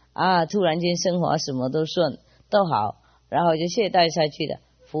多啊。突然间生活什么都顺都好，然后就懈怠下去了，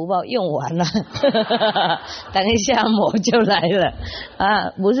福报用完了。等一下魔就来了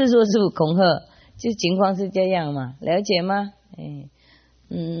啊！不是说师父恐吓，就情况是这样嘛，了解吗？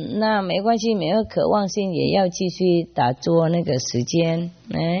那没关系，没有渴望心也要继续打坐那个时间，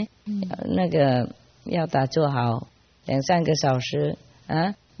那个要打坐好2-3个小时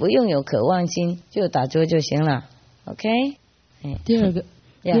啊，不用有渴望心，就打坐就行了。OK。第二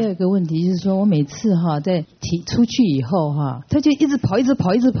个问题就是说，我每次哈在出去以后哈，他就一直跑，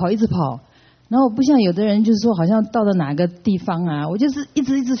然后不像有的人就是说，好像到了哪个地方啊，我就是一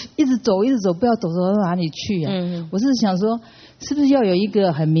直走，不要走到哪里去啊。我是想说，是不是要有一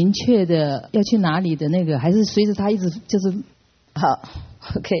个很明确的要去哪里的那个，还是随着他一直就是好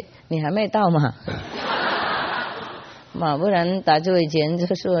 ？OK， 你还没到嘛？嘛，不然打坐以前就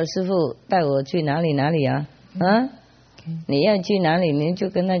说师父带我去哪里啊？你要去哪里你就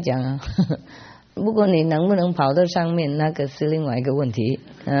跟他讲啊。不过你能不能跑到上面，那个是另外一个问题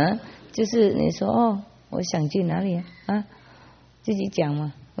啊。就是你说我想去哪里啊？自己讲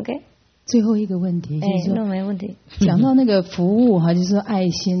嘛 ，OK。最后一个问题就是说，那没问题。讲到那个服务哈，就是说爱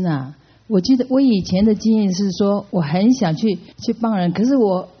心啊。我记得我以前的经验是说，我很想去帮人，可是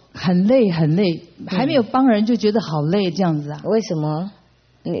我很累，还没有帮人就觉得好累这样子啊。为什么？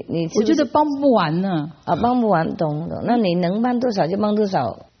你我觉得帮不完呢。帮不完，懂。那你能帮多少就帮多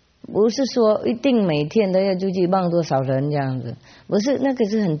少。不是说一定每天都要出去帮多少人这样子，不是，那个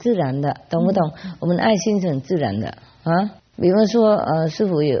是很自然的，懂不懂？我们的爱心是很自然的啊。比方说师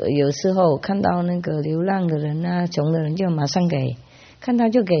父有时候看到那个流浪的人啊，穷的人就马上给，看到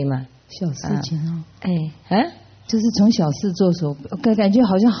就给嘛。小事情就是从小事做手，感觉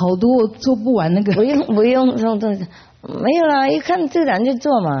好像好多我做不完那个。不用这种东西，没有啦，一看自然就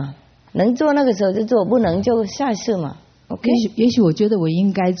做嘛，能做那个时候就做，不能就下次嘛。Okay. 也许我觉得我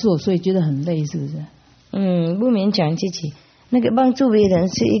应该做，所以觉得很累，是不是？不勉强自己。那个帮助别人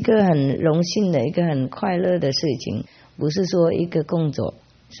是一个很荣幸的、一个很快乐的事情，不是说一个工作。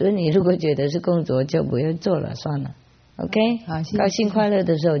所以你如果觉得是工作，就不要做了，算了。OK， 好，高兴快乐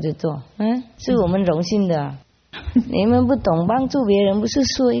的时候就做，是我们荣幸的。你们不懂帮助别人，不是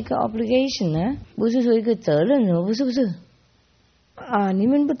说一个 obligation 呢，不是说一个责任什么，不是。你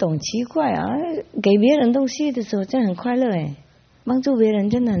们不懂，奇怪啊！给别人东西的时候真的很快乐哎，帮助别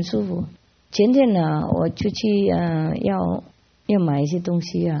人真的很舒服。前天呢，我出去要买一些东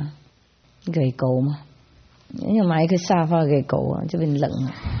西啊，给狗嘛，要买一个沙发给狗啊，这边冷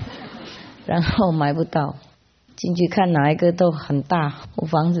了，然后买不到，进去看哪一个都很大，我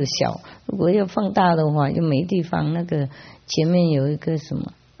房子小，如果要放大的话就没地方。那个前面有一个什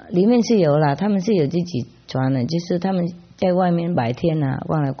么，里面是有啦，他们是有自己装的，就是他们在外面白天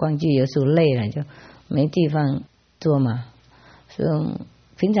逛来逛去，有时候累了就没地方坐嘛，所以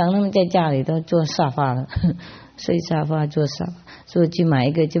平常他们在家里都坐沙发了，睡沙发坐沙发，所以去买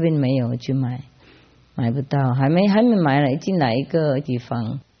一个，这边没有去买。买不到，还没买了，进来一个地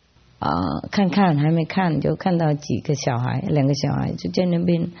方看还没看，就看到几个小孩，2个小孩就在那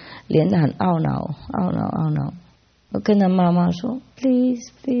边脸很懊恼。我跟他妈妈说 ，Please,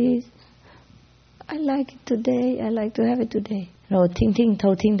 I like it today, I like to have it today。然后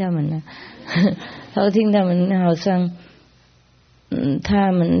偷听他们呢，偷听他们好像，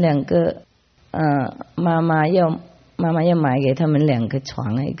他们2个，妈妈要买给他们2个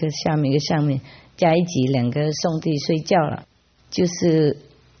床，一个下面一个上面，加一起2个兄弟睡觉了，就是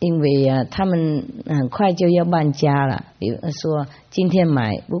因为他们很快就要搬家了，比如说今天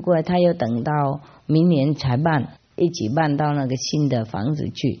买，不过他要等到明年才搬，一起搬到那个新的房子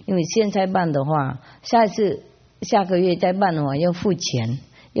去，因为现在搬的话，下个月再办的话要付钱，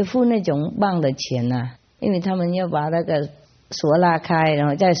要付那种办的钱呐，因为他们要把那个锁拉开，然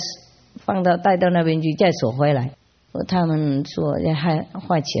后再带到那边去，再锁回来。他们说要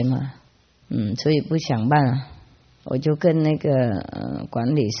花钱嘛，所以不想办啊。我就跟那个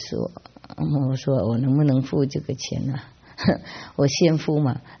管理说，我说我能不能付这个钱啊？我先付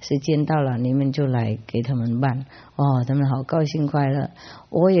嘛，时间到了你们就来给他们办。他们好高兴快乐，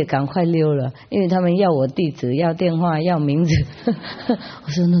我也赶快溜了，因为他们要我地址、要电话、要名字。我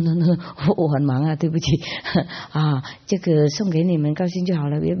说 no， 我很忙啊，对不起这个送给你们，高兴就好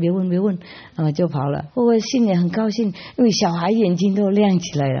了，别问，就跑了。我心里很高兴，因为小孩眼睛都亮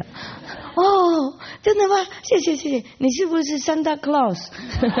起来了。真的吗？谢谢，你是不是 Santa Claus？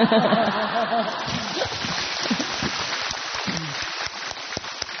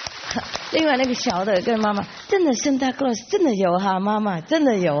 另外那个小的跟妈妈，真的 Santa Claus 真的有哈，妈妈真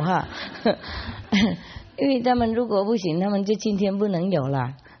的有哈。因为他们如果不行，他们就今天不能有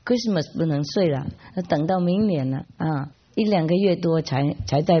了 ，Christmas 不能睡了，等到明年了1-2个月多才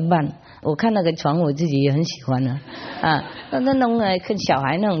再办。我看那个床，我自己也很喜欢那种跟小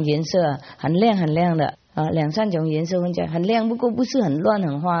孩那种颜色很亮的2-3种颜色混在，很亮，不过不是很乱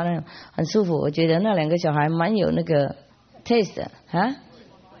很花那种，很舒服。我觉得那2个小孩蛮有那个 taste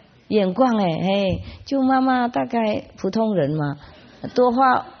眼光就妈妈大概普通人嘛，多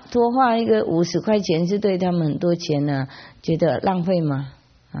花一个50块钱是对他们很多钱呢，觉得浪费嘛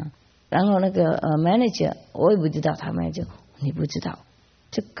然后那个manager 我也不知道，他们就你不知道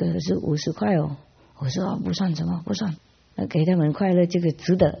这个是50块哦，我说不算什么不算，给他们快乐这个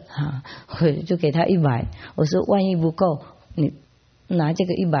值得我就给他100，我说万一不够，你拿这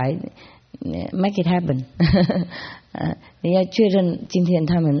个100 make it happen 你要确认今天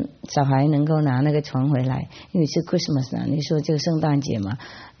他们小孩能够拿那个床回来，因为是 Christmas 你说这个圣诞节嘛，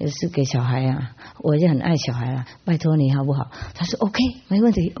也是给小孩我就很爱小孩拜托你好不好？他说 OK 没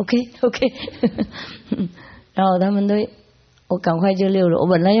问题 OK 然后他们都我赶快就溜了，我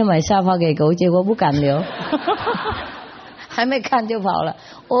本来要买沙发给狗，结果不敢留还没看就跑了，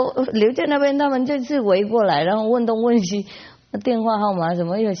我留在那边，他们就是围过来，然后问东问西，电话号码什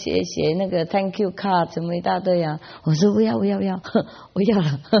么又写那个 Thank you card 什么一大堆我说不要不要了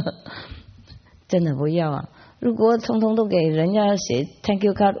真的不要如果通通都给人家写 Thank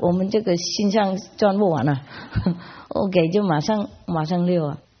you card， 我们这个信上赚不完我给就马上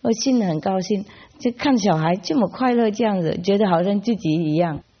溜我心里很高兴，就看小孩这么快乐这样子，觉得好像自己一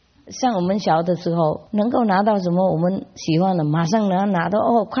样。像我们小的时候能够拿到什么我们喜欢的，马上拿到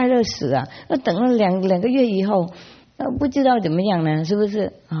快乐死要等了两个月以后不知道怎么样呢，是不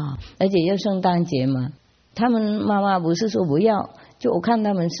是而且又圣诞节嘛，他们妈妈不是说不要，就我看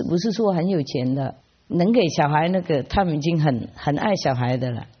他们是不是说很有钱的，能给小孩那个，他们已经很爱小孩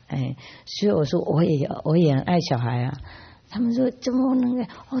的了所以我说我也很爱小孩他们说怎么能够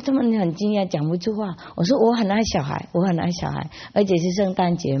他们很惊讶讲不出话，我说我很爱小孩，而且是圣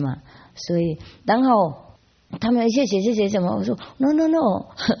诞节嘛，所以然后他们谢谢什么，我说 no，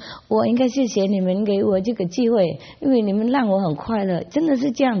 我应该谢谢你们给我这个机会，因为你们让我很快乐，真的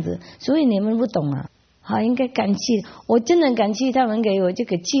是这样子，所以你们不懂应该感激，我真的感激他们给我这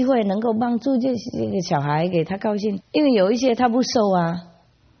个机会，能够帮助这个小孩给他高兴，因为有一些他不收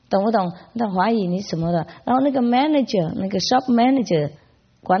懂不懂？他怀疑你什么的，然后那个 manager 那个 shop manager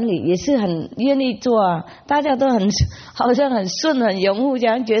管理也是很愿意做大家都好像很顺很融入这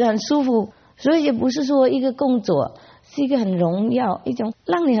样，觉得很舒服，所以也不是说一个工作，是一个很荣耀，一种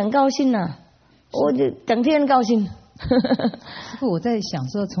让你很高兴我就整天高兴我在想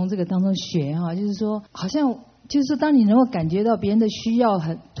说从这个当中学就是说好像就是说当你能够感觉到别人的需要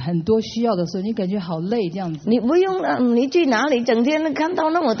很多需要的时候，你感觉好累这样子。你不用你去哪里整天看到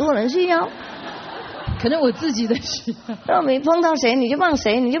那么多人需要，可能我自己的需要没碰到谁你就帮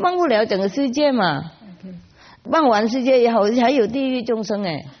谁，你就帮不了整个世界嘛帮完世界也好，还有地狱众生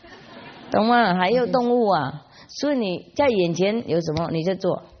懂吗？还有动物所以你在眼前有什么你就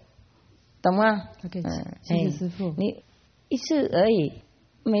做懂吗？谢谢师父。你一次而已，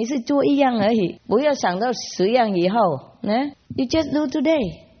每次做一样而已，不要想到10样以后。You just do today，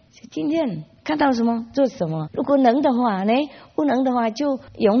 今天看到什么做什么。如果能的话呢，不能的话就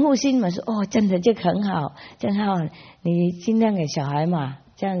拥护心嘛，说哦，真的这个很好，真好，你尽量给小孩嘛，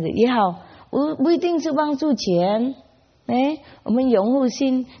这样子也好，不一定是帮助钱。我们拥护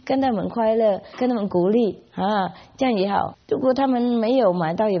心，跟他们快乐，跟他们鼓励啊，这样也好。如果他们没有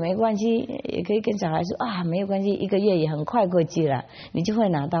买到也没关系，也可以跟小孩说啊，没有关系，1个月也很快过去了，你就会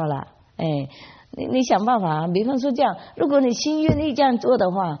拿到了。你想办法，比方说这样，如果你心愿意这样做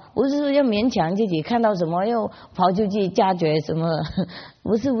的话，不是说要勉强自己，看到什么又跑出去加决什么，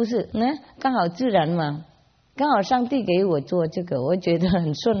不是，刚好自然嘛。刚好上帝给我做这个，我觉得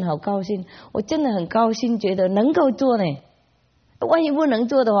很顺，好高兴，我真的很高兴，觉得能够做呢。万一不能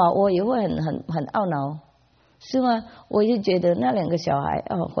做的话，我也会很懊恼，是吗？我就觉得那2个小孩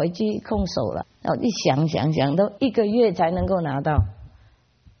回去空手了，然后一想都1个月才能够拿到，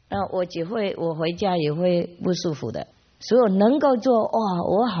我回家也会不舒服的。所以我能够做，哇，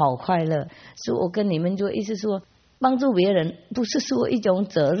我好快乐。所以我跟你们做，意思说帮助别人不是说一种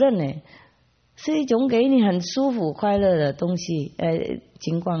责任呢，是一种给你很舒服快乐的东西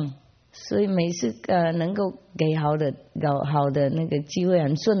情况。所以每次能够给好的那个机会，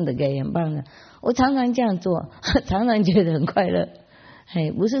很顺的给，很棒的。我常常这样做，常常觉得很快乐。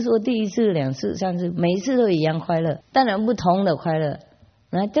不是说第1次、2次、3次，每一次都一样快乐，当然不同的快乐。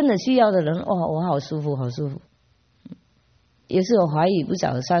真的需要的人，哇，我好舒服，好舒服。有时候我怀疑不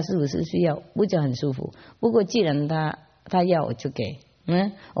晓得他是不是需要，不就很舒服。不过既然他要，我就给。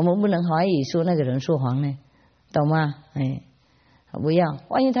我们不能怀疑说那个人说谎呢，懂吗？不要，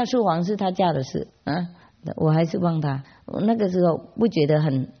万一他说谎是他家的事我还是帮他。我那个时候不觉得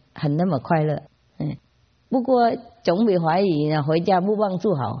很那么快乐。不过总比怀疑呢，回家不帮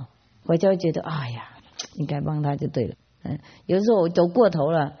助好。回家会觉得哎呀，应该帮他就对了。有时候我走过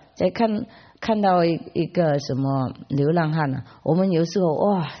头了，再看到一个什么流浪汉我们有时候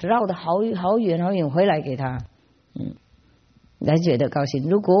哇绕得好远好远回来给他，才觉得高兴。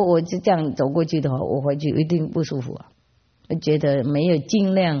如果我就这样走过去的话，我回去一定不舒服我觉得没有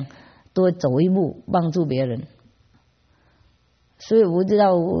尽量多走一步帮助别人。所以我不知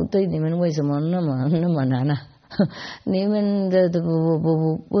道我对你们为什么那么难你们的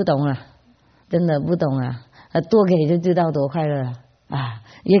不懂了，真的不懂了。多给就知道多快乐了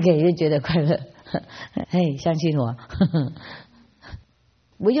越给就觉得快乐。相信我。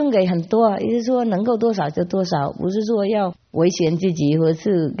不用给很多也就是说能够多少就多少，不是说要危险自己或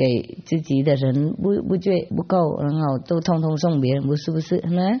是给自己的人不够，然后都通通送别人，不是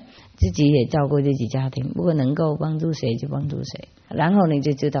自己也照顾自己家庭，不过能够帮助谁就帮助谁，然后你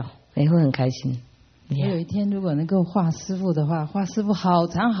就知道你会很开心。我有一天如果能够画师父的话，画师父好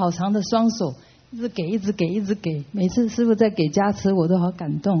长的双手，一直给，每次师父在给加持我都好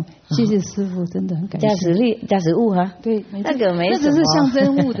感动。谢谢师父，真的很感谢。加持物对，那个没什么，那只是象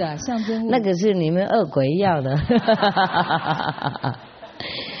征物的，象征物。那个是你们恶鬼要的。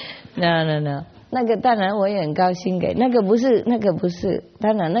No， 那个当然我也很高兴给，那个不是，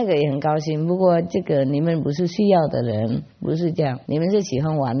当然那个也很高兴。不过这个你们不是需要的人，不是这样，你们是喜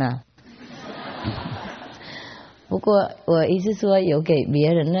欢玩不过我意思说，有给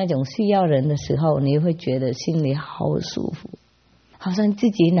别人那种需要人的时候，你会觉得心里好舒服，好像自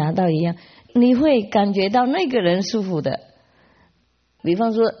己拿到一样，你会感觉到那个人舒服的。比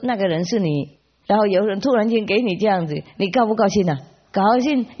方说那个人是你，然后有人突然间给你这样子，你高不高兴高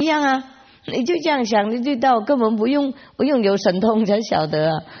兴一样你就这样想，你就知道根本不用有神通才晓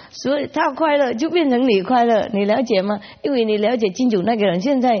得所以他快乐就变成你快乐，你了解吗？因为你了解清楚那个人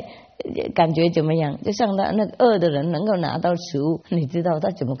现在感觉怎么样，就像他那个饿的人能够拿到食物，你知道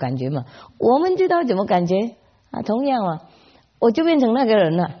他怎么感觉吗？我们知道怎么感觉同样我就变成那个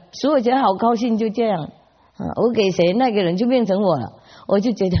人了，所以我觉得好高兴，就这样我给谁那个人就变成我了，我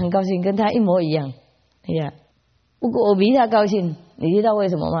就觉得很高兴，跟他一模一样。不过我比他高兴，你知道为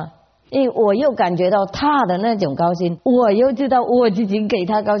什么吗？因为我又感觉到他的那种高兴，我又知道我自己给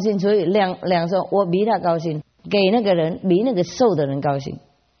他高兴，所以两种我比他高兴，给那个人比那个瘦的人高兴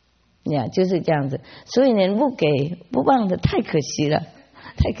就是这样子。所以你不给不帮的太可惜了，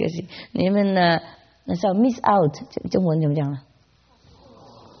太可惜。你们呢那叫 miss out， 中文怎么讲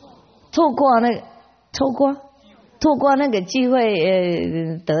错过那个机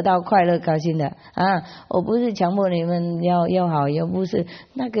会得到快乐高兴的我不是强迫你们要好，又不是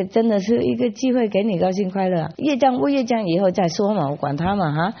那个，真的是一个机会给你高兴快乐业障不业障以后再说嘛，我管他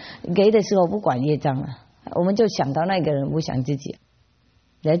嘛给的时候不管业障我们就想到那个人，不想自己，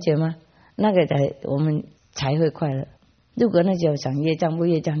了解吗？那个我们才会快乐。如果那就想业障不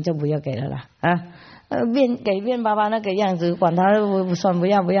业障就不要给了啦啊。给变爸爸那个样子，管他不算不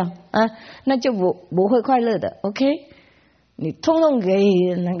要啊，那就不会快乐的。OK， 你通通给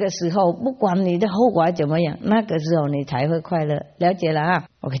那个时候，不管你的后果怎么样，那个时候你才会快乐。了解了啊？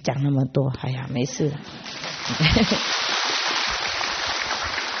我讲那么多，哎呀，没事了。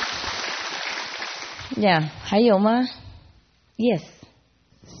呀，还有吗 ？Yes。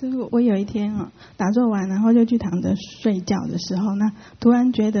师父，我有一天打坐完，然后就去躺着睡觉的时候，那突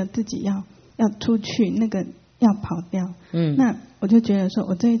然觉得自己要出去，那个要跑掉。那我就觉得说，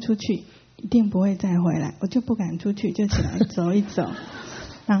我这一出去一定不会再回来，我就不敢出去，就起来走一走。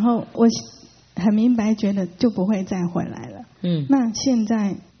然后我很明白，觉得就不会再回来了。那现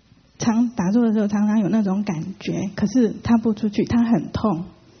在打坐的时候，常常有那种感觉，可是他不出去，他很痛。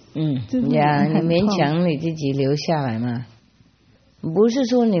呀，你勉强你自己留下来嘛。不是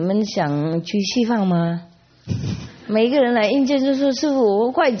说你们想去西方吗？每个人来印证就说：“师父，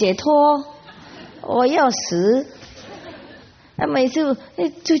我快解脱，我要死。”那每次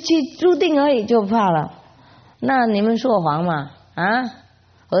出去注定而已就怕了。那你们说谎嘛？啊？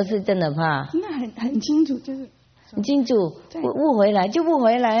我是真的怕。那很清楚，就是很清楚，不回来就不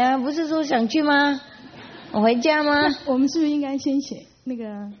回来啊！不是说想去吗？我回家吗？我们是不是应该先写那个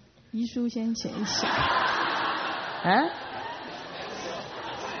遗书，先写一写？啊？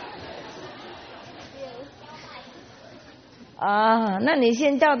啊，那你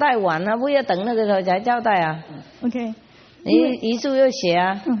先交代完了，不要等那个时候才交代啊。OK， 你遗书要写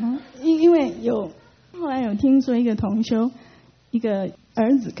啊。因为后来有听说一个同修，一个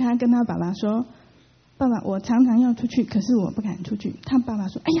儿子，他跟他爸爸说：“爸爸，我常常要出去，可是我不敢出去。”他爸爸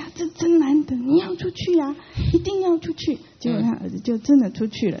说：“哎呀，这真难得，你要出去啊，一定要出去。”结果他儿子就真的出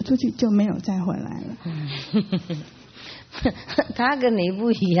去了，出去就没有再回来了。他跟你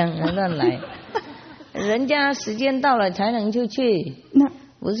不一样，乱来。人家时间到了才能出去，那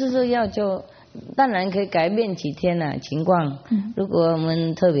不是说要就，当然可以改变几天的情况。如果我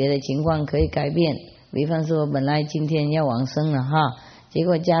们特别的情况可以改变，比方说本来今天要往生了哈，结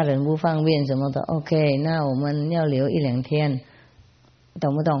果家人不方便什么的 ，OK， 那我们要留1-2天，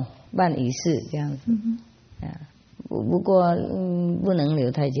懂不懂？办仪式这样子。不过不能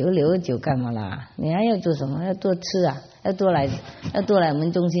留太久，留久干嘛啦？你还要做什么？要多吃啊，要多来我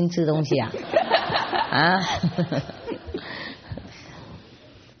们中心吃东西啊。啊，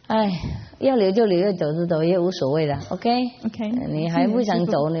哎，要留就留，要走就走，也无所谓的。OK， 你还不想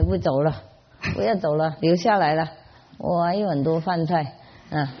走，你不走了，不要走了，留下来了。我还有很多饭菜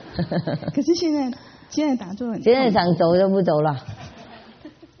啊。可是现在打坐很，现在想走就不走了，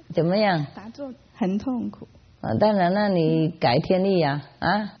怎么样？打坐很痛苦。当然了，你改天意啊，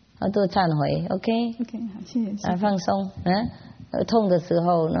要做忏悔。OK， 好，谢谢。放松，痛的时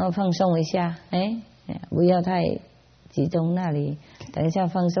候，然后放松一下，不要太集中那里，等一下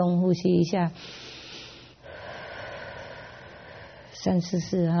放松，呼吸一下，3、4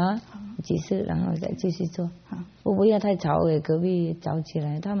次啊，几次，然后再继续做。好，我不要太吵，给隔壁早起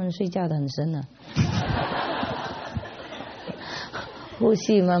来，他们睡觉的很深了。呼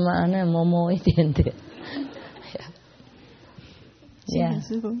吸慢慢那摸一点点。谢谢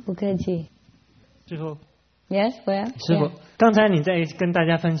师父，不客气。师父 ，Yes， 师父，刚才你在跟大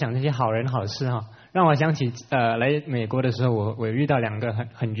家分享这些好人好事哈，让我想起来美国的时候，我遇到2个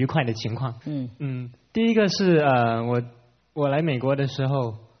很愉快的情况。第一个是我来美国的时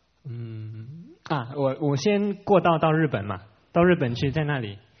候，我先过到日本嘛，到日本去，在那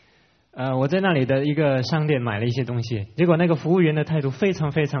里，我在那里的一个商店买了一些东西，结果那个服务员的态度非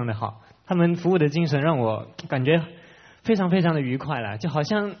常非常的好，他们服务的精神让我感觉非常非常的愉快了，就好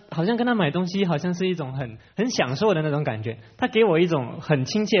像跟他买东西，好像是一种很享受的那种感觉。他给我一种很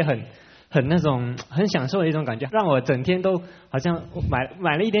亲切、很那种很享受的一种感觉，让我整天都好像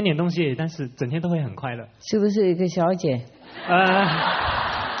买了一点点东西，但是整天都会很快乐。是不是一个小姐？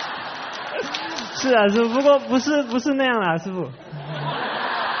是啊，师父，不过不是那样啦，师父。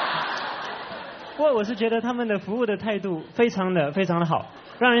不过我是觉得他们的服务的态度非常的好，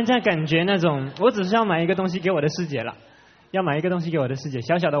让人家感觉那种我只是要买一个东西给我的师姐了。要买一个东西给我的师姐，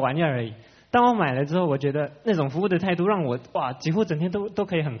小小的玩意而已。当我买了之后，我觉得那种服务的态度让我几乎整天都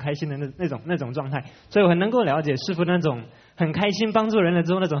可以很开心的那种状态，所以我很能够了解师父那种很开心帮助人了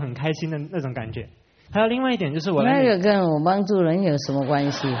之后那种很开心的那种感觉。还有另外一点就是那个跟我帮助人有什么关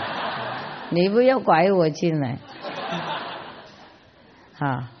系？你不要拐我进来。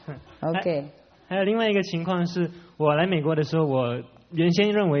好 ，OK。还有另外一个情况是我来美国的时候，我原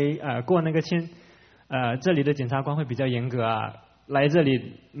先认为过那个签。这里的检察官会比较严格啊，来这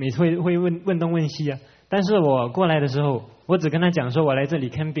里每次会问东问西啊。但是我过来的时候，我只跟他讲说我来这里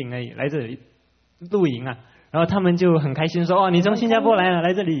camping 而已，来这里露营啊。然后他们就很开心说，哦，你从新加坡来了，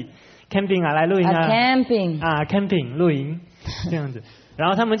来这里 camping 啊，来露营啊 camping 露营这样子，然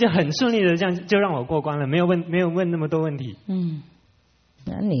后他们就很顺利的这样就让我过关了，没有问那么多问题。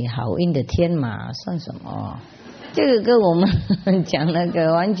那你好运的天马算什么？这个跟我们讲那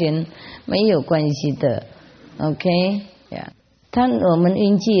个完全没有关系的 ，OK 呀、我们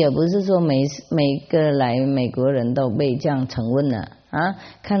运气也不是说每个来美国人都被这样承问了啊，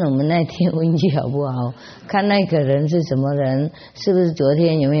看我们那天运气好不好，看那个人是什么人，是不是昨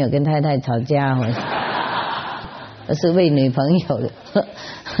天有没有跟太太吵架，或是为女朋友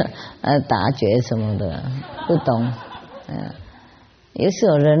打劫什么的，不懂。有时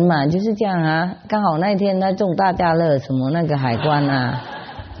候人嘛就是这样啊，刚好那天他中大家乐，什么那个海关啊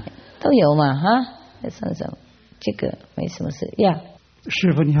都有嘛哈，算什么？这个没什么事呀。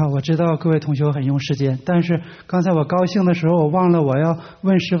师父你好，我知道各位同学很用时间，但是刚才我高兴的时候，我忘了我要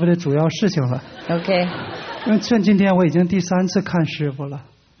问师父的主要事情了。OK。因为趁今天我已经第3次看师父了，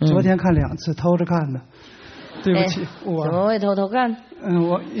昨天看2次，偷着看的。对不起，我怎么会偷偷看？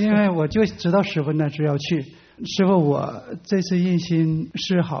因为我就知道师父那是要去。师父，我这次印心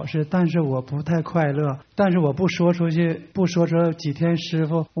是好事，但是我不太快乐。但是我不说出去，不说几天师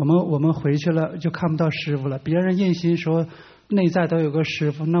父，我们回去了就看不到师父了。别人印心说内在都有个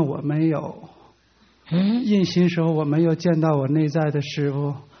师父，那我没有。印心时候我没有见到我内在的师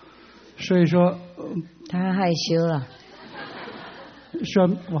父，所以说他害羞了。说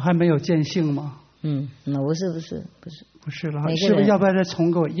我还没有见性吗？那不是了，是不是要不要再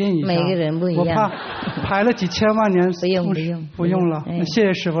重给我印一下？每个人不一样，我怕排了几千万年。不用了，谢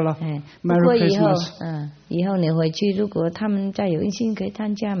谢师父了。不过以后你回去，如果他们再有印心可以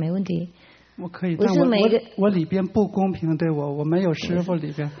参加，没问题。我可以，不是每个我里边不公平对我没有师父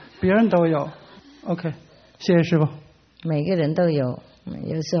里边，别人都有。OK， 谢谢师父。每个人都有，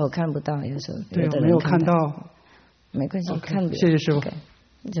有时候看不到，有时候对没有看到，没关系，看不。谢谢师父。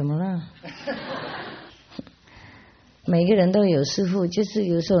怎么了？每个人都有师父，就是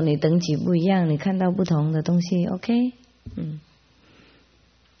有时候你等级不一样，你看到不同的东西 ，OK，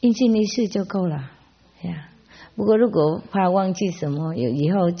 印心一次就够了呀。不过如果怕忘记什么，以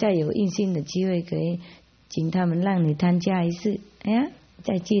后再有印心的机会，可以请他们让你参加一次，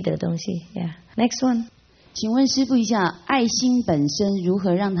再记得东西呀。Next one， 请问师父一下，爱心本身如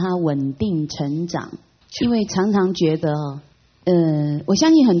何让它稳定成长？因为常常觉得，我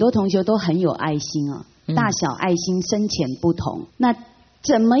相信很多同学都很有爱心啊。大小爱心深浅不同，那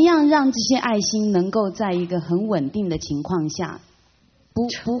怎么样让这些爱心能够在一个很稳定的情况下，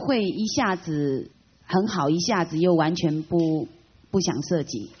不会一下子很好，一下子又完全不想涉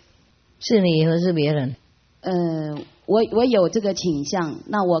及？是你或是别人？我有这个倾向。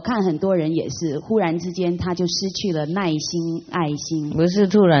那我看很多人也是，忽然之间他就失去了耐心、爱心。不是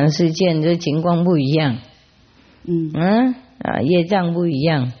突然事件，这情况不一样。业障不一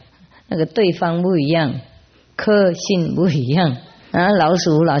样。那个对方不一样，个性不一样老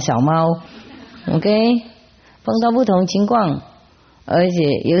鼠老小猫 ，OK， 碰到不同情况，而且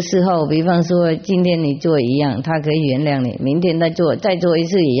有时候，比方说今天你做一样，他可以原谅你，明天再做一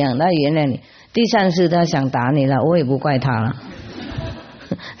次一样，他原谅你，第3次他想打你了，我也不怪他了，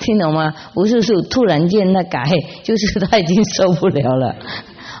听懂吗？不是说突然间他改，就是他已经受不了了。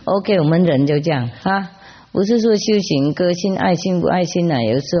OK， 我们人就这样不是说修行个性爱心不爱心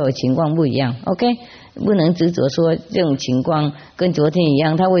有时候情况不一样 ，OK， 不能执着说这种情况跟昨天一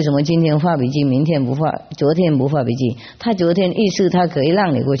样，他为什么今天发脾气，明天不发，昨天不发脾气？他昨天意识他可以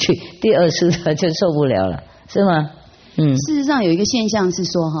让你过去，第2次他就受不了了，是吗？事实上有一个现象是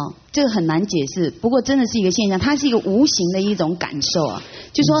说这个很难解释，不过真的是一个现象，它是一个无形的一种感受啊，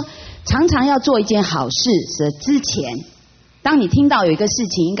就是说常常要做一件好事的之前，当你听到有一个事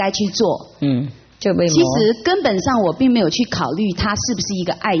情应该去做，其实根本上我并没有去考虑它是不是一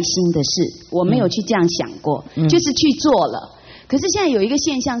个爱心的事，我没有去这样想过，就是去做了。可是现在有一个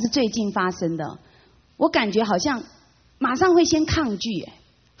现象是最近发生的，我感觉好像马上会先抗拒，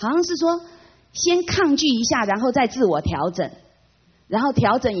好像是说先抗拒一下，然后再自我调整，然后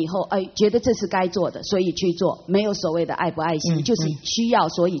调整以后，觉得这是该做的，所以去做，没有所谓的爱不爱心，就是需要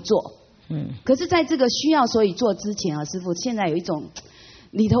所以做。可是在这个需要所以做之前师父，现在有一种。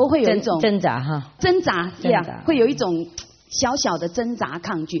里头会有一种挣扎会有一种小小的挣扎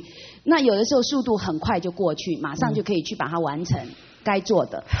抗拒。那有的时候速度很快就过去，马上就可以去把它完成该做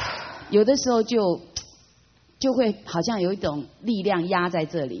的。有的时候就会好像有一种力量压在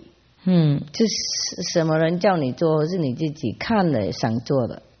这里。就是什么人叫你做，是你自己看了想做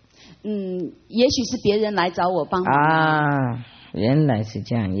的。也许是别人来找我帮忙原来是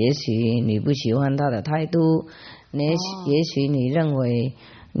这样。也许你不喜欢他的态度。也许你认为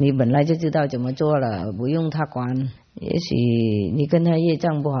你本来就知道怎么做了，不用他管。也许你跟他业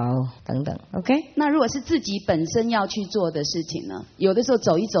障不好等等 ，OK？ 那如果是自己本身要去做的事情呢？有的时候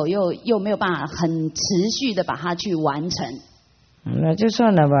走一走又没有办法很持续的把它去完成，那就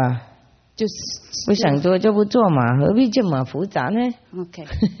算了吧。就是不想做就不做嘛，何必这么复杂呢 ？OK，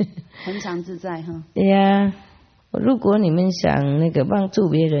 恒常自在哈。对呀，如果你们想那个帮助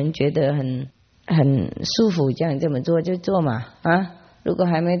别人，觉得很舒服，这样这么做就做嘛啊。如果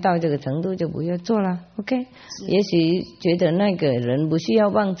还没到这个程度，就不要做了 ，OK？ 也许觉得那个人不需要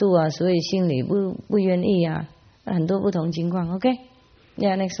帮助啊，所以心里不愿意啊，很多不同情况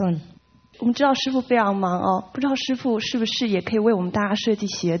 ，OK？Yeah, next one。我们知道师父非常忙哦，不知道师父是不是也可以为我们大家设计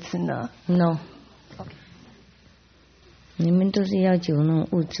鞋子呢 ？No。你们都是要求那种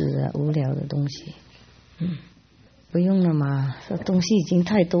物质的、无聊的东西，不用了嘛，这东西已经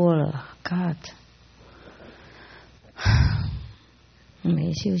太多了 ，God。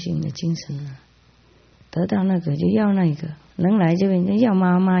没修行的精神了，得到那个就要那个，能来这边就要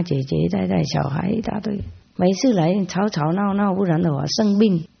妈妈、姐姐、带小孩一大堆，每次来吵吵闹闹，不然的话生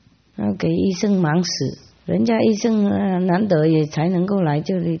病，给医生忙死。人家医生难得也才能够来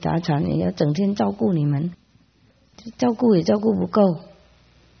这里打产，也要整天照顾你们，照顾也照顾不够，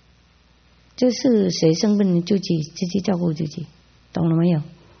就是谁生病你自己照顾自己，懂了没有？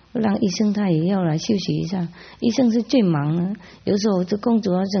让医生他也要来休息一下，医生是最忙的，有时候这工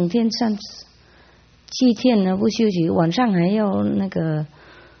作整天7天呢不休息，晚上还要那个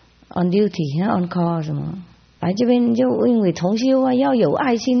on duty on call 什么，来这边就因为同修啊要有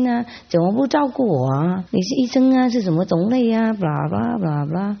爱心啊，怎么不照顾我啊？你是医生啊，是什么种类啊？blah blah blah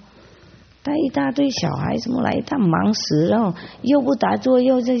blah， 带一大堆小孩什么来，他忙死，然后又不打坐，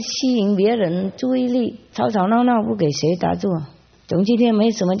又在吸引别人注意力，吵吵闹闹不给谁打坐。总今天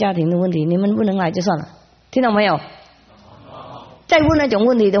没什么家庭的问题，你们不能来就算了，听到没有？再问那种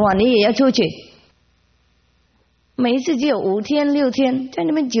问题的话，你也要出去。每一次只有5天6天，在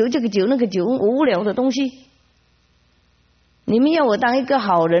那边揪这个揪那个揪，无聊的东西。你们要我当一个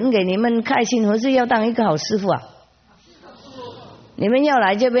好人给你们开心，或是要当一个好师傅啊？你们要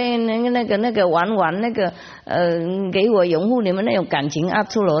来这边那个玩那个给我拥护你们那种感情阿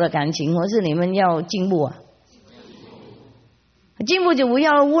出罗的感情，或是你们要进步啊？进步就不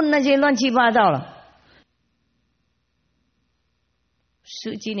要问那些乱七八糟了。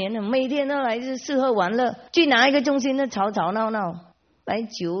10几年了，每天都来是吃喝玩乐，去哪一个中心都吵吵闹闹，来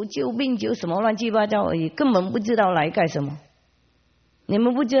救病救什么乱七八糟而已，根本不知道来干什么。你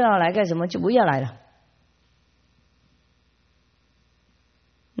们不知道来干什么，就不要来了。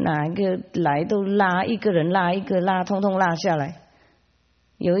哪个来都拉一个人拉一个拉，通通拉下来。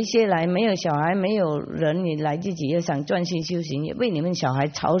有一些来没有小孩没有人，你来自己也想专心修行，也被你们小孩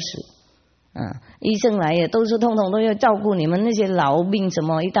吵死。医生来也都是通通都要照顾你们那些老病什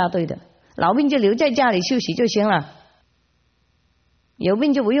么一大堆的，老病就留在家里休息就行了，有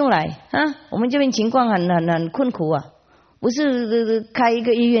病就不用来啊。我们这边情况很困苦啊，不是开一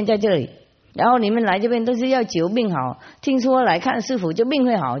个医院在这里，然后你们来这边都是要求病好，听说来看师父就病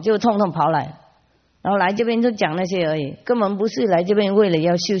会好，就通通跑来。然后来这边就讲那些而已，根本不是来这边为了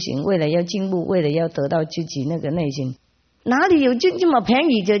要修行，为了要进步，为了要得到自己那个内心。哪里有这么便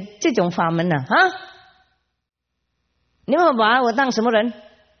宜的这种法门呢？啊！你们把我当什么人？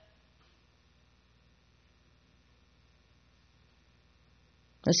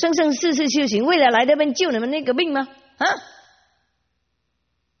生生世世修行，为了来这边救你们那个病吗？啊！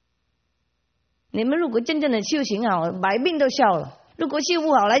你们如果真正的修行好，百病都消了。如果修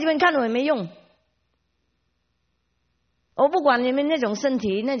不好，来这边看我也没用。我不管你们那种身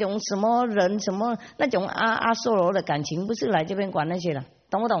体，那种什么人，什么那种阿修罗的感情，不是来这边管那些了，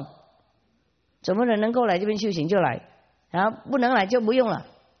懂不懂？什么人能够来这边修行就来，然后不能来就不用了。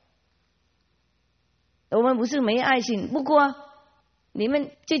我们不是没爱心，不过你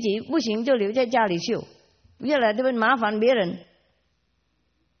们自己不行就留在家里修，不要来这边麻烦别人。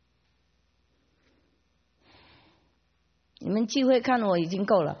你们聚会看我已经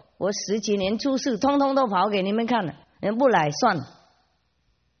够了，我10几年出事，通通都跑给你们看了。人不来算了，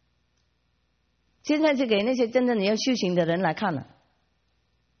现在是给那些真正的要修行的人来看了。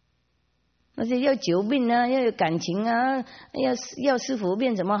那些要久病啊，要有感情啊，要师父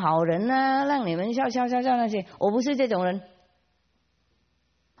变什么好人啊，让你们笑那些，我不是这种人。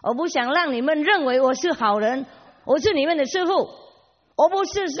我不想让你们认为我是好人，我是你们的师父。我不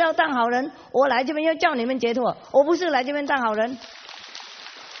是要当好人，我来这边要叫你们解脱，我不是来这边当好人。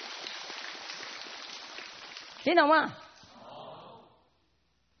听懂吗？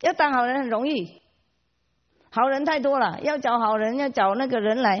要当好人很容易，好人太多了，要找好人，要找那个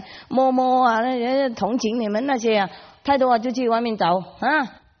人来摸摸啊，那人同情你们那些啊，太多了就去外面找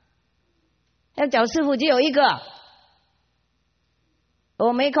啊。要找师父只有一个，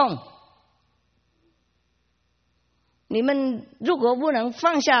我没空。你们如果不能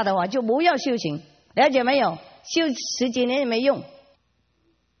放下的话，就不要修行，了解没有？修10几年也没用。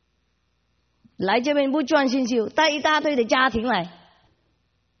来这边不专心修，带一大堆的家庭来，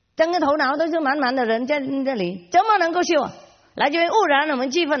整个头脑都是满满的人在这里，怎么能够修啊？来这边污染我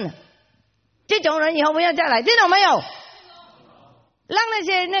们气氛了。这种人以后不要再来，听懂没有？让那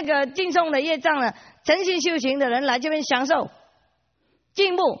些那个敬重的业障呢，诚心修行的人来这边享受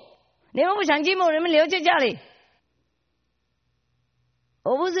进步。你们不想进步，你们留在家里。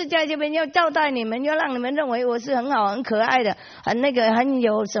我不是在这边要招待你们，要让你们认为我是很好、很可爱的，很那个、很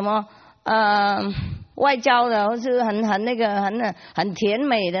有什么外交的，或是很甜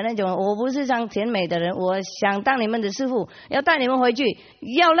美的那种。我不是像甜美的人，我想当你们的师父，要带你们回去，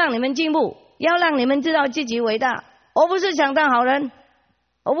要让你们进步，要让你们知道自己伟大。我不是想当好人，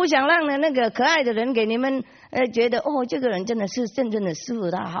我不想让那个可爱的人给你们觉得哦，这个人真的是真正的师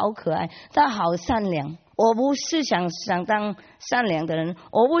父，他好可爱，他好善良。我不是想当善良的人，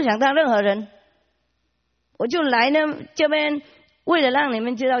我不想当任何人，我就来呢这边为了让你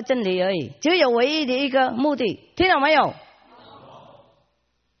们知道真理而已，只有唯一的一个目的，听懂没有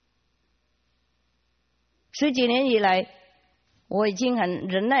？10几年以来，我已经很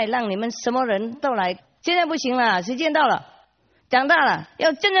忍耐，让你们什么人都来。现在不行了，时间到了，长大了，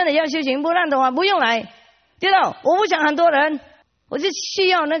要真正的要修行，不然的话不用来，知道？我不想很多人，我是需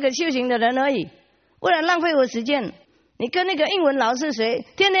要那个修行的人而已，不然浪费我时间。你跟那个英文老师学，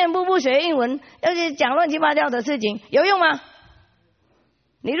天天不学英文，要是讲乱七八糟的事情，有用吗？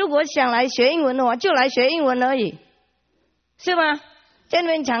你如果想来学英文的话，就来学英文而已，是吗？在那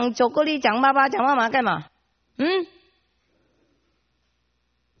边讲巧克力，讲爸爸，讲妈妈干嘛？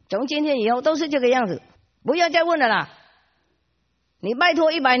从今天以后都是这个样子，不要再问了啦。你拜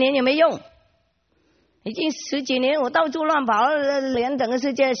托100年也没用，已经10几年，我到处乱跑，连整个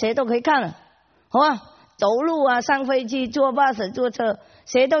世界谁都可以看了，好吧？走路啊，上飞机，坐巴士，坐车，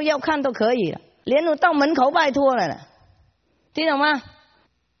谁都要看都可以了，连我到门口拜托了，听懂吗？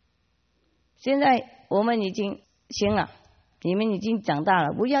现在我们已经行了，你们已经长大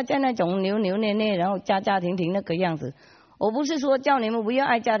了，不要再那种扭扭捏捏，然后家庭那个样子。我不是说教你们不要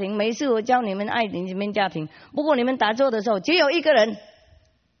爱家庭，没事，我教你们爱你们家庭。不过你们打坐的时候，只有一个人，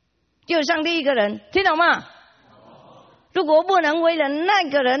只有上帝一个人，听懂吗？如果不能为了那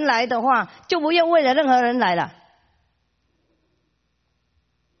个人来的话，就不要为了任何人来了。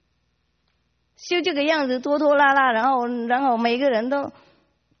就这个样子拖拖拉拉，然后每个人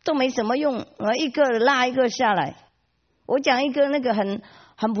都没什么用，一个拉一个下来。我讲一个那个很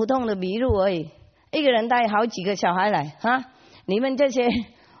普通的比喻而已。一个人带好几个小孩来啊！你们这些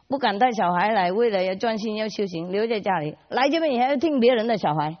不敢带小孩来，为了要专心要修行，留在家里，来这边也还要听别人的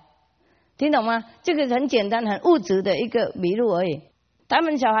小孩，听懂吗？这个很简单、很物质的一个比喻而已。他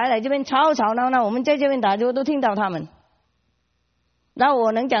们小孩来这边吵吵闹闹，我们在这边打坐都听到他们，然后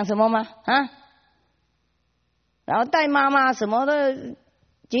我能讲什么吗？啊！然后带妈妈什么的，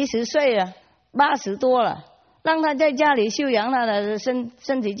几十岁了，80多了，让他在家里修养他的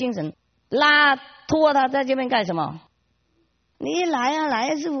身体精神，拖他在这边干什么？你来啊来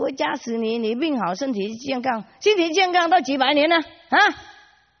啊，师父会加死你，你病好，身体健康到几百年了啊！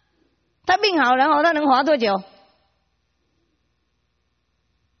他病好，然后他能活多久？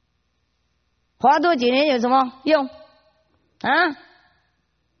活多几年有什么用啊？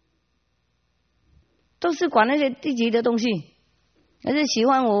都是管那些低级的东西，而是喜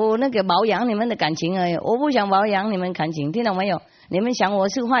欢我那个保养你们的感情而已。我不想保养你们感情，听懂没有？你们想我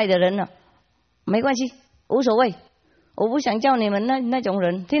是坏的人了，没关系，无所谓。我不想叫你们那种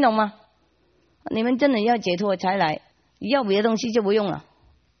人，听懂吗？你们真的要解脱才来，要别的东西就不用了。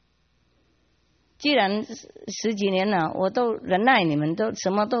既然10几年了，我都忍耐你们，都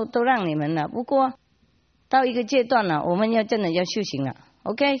什么都让你们了。不过到一个阶段了，我们要真的要修行了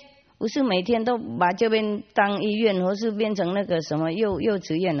 ，OK？ 不是每天都把这边当医院，或是变成那个什么幼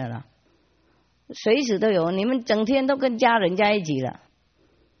稚园了啦。随时都有，你们整天都跟家人在一起了。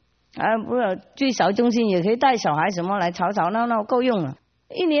不是，最少中心也可以带小孩什么来吵吵闹闹，够用了。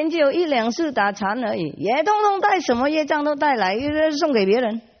1年就有1-2次打禅而已，也通通带什么业障都带来，送给别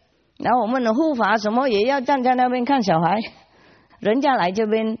人。然后我们的护法什么也要站在那边看小孩，人家来这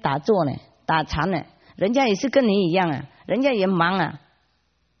边打坐呢，打禅呢，人家也是跟你一样啊，人家也忙啊。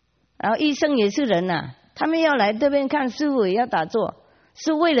然后医生也是人啊，他们要来这边看师父也要打坐，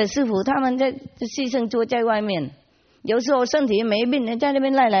是为了师父，他们在牺牲坐在外面。有时候身体没病，在那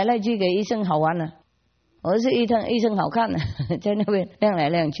边赖来赖去给医生好玩了，我是医生好看了，在那边晾来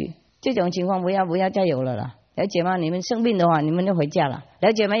晾去，这种情况不要再有了啦，了解吗？你们生病的话，你们就回家了，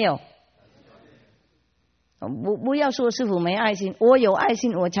了解没有？不要说师父没爱心，我有爱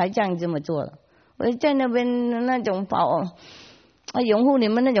心我才这样这么做了。我在那边那种拥护你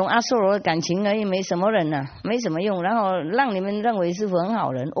们那种阿修罗的感情而已，没什么人啊，没什么用，然后让你们认为师父很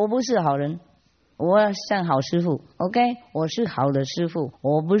好人，我不是好人，我要像好师父 ，OK， 我是好的师父，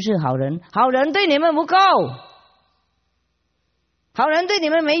我不是好人，好人对你们不够，好人对你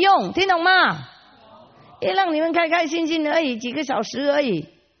们没用，听懂吗？也让你们开开心心而已，几个小时而已，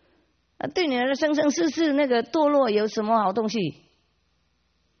对你们的生生世世那个堕落有什么好东西？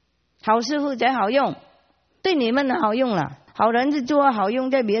好师父才好用，对你们好用了。好人是做好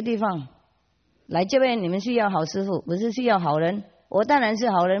用在别的地方，来这边你们需要好师父，不是需要好人。我当然是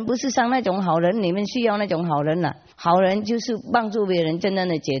好人，不是像那种好人，你们需要那种好人了。好人就是帮助别人真正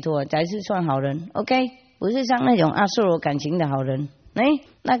的解脱才是算好人 ，OK？ 不是像那种阿修罗感情的好人。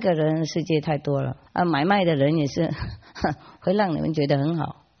那个人世界太多了啊，买卖的人也是会让你们觉得很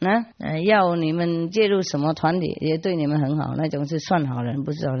好。要你们介入什么团体也对你们很好，那种是算好人，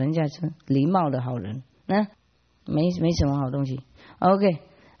不是好人家是礼貌的好人。没什么好东西。OK，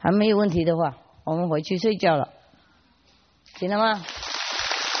 还没有问题的话，我们回去睡觉了，行了吗？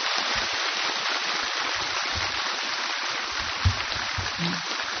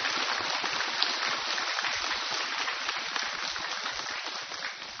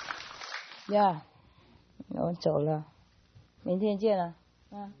呀，我走了，明天见了。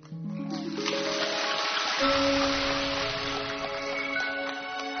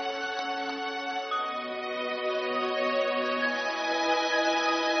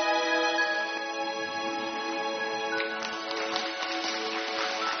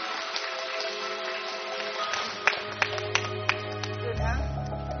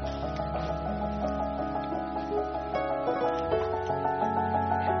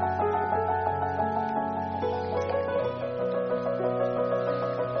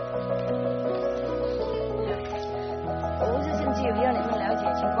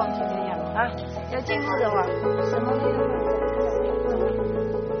要进步的话，什么都有。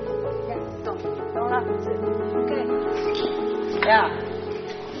懂了，是 OK。呀，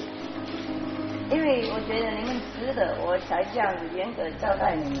因为我觉得你们值得，我才这样严格交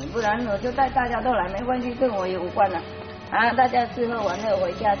代你们，不然我就带大家都来，没关系，跟我也无关了。大家吃喝玩乐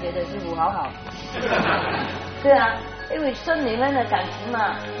回家，觉得师父好好。是啊，因为顺你们的感情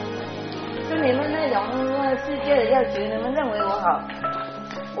嘛，顺你们那种世界的要求，你们认为我好，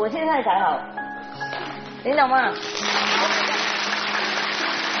我现在才好。你懂吗？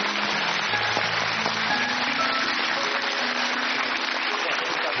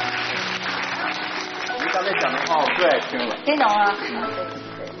您刚才讲的话我最爱听了。听懂了？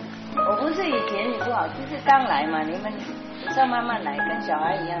我不是以前你不好，就是刚来嘛，你们要慢慢来，跟小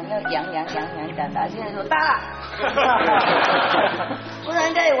孩一样，要养，长大。现在说大了，不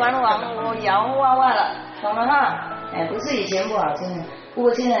然再玩我摇娃娃了，懂了哈？不是以前不好，现在不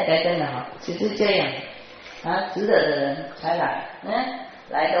过现在才真的好，就是这样。值得的人才来，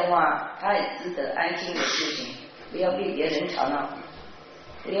来的话，他也值得安静的修行，不要被别人吵闹，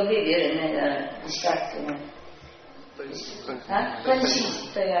不要被别人那个分析，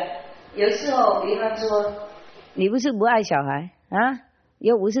对呀。有时候，比方说，你不是不爱小孩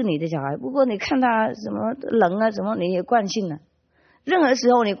又不是你的小孩，不过你看他什么冷啊什么，你也惯性了。任何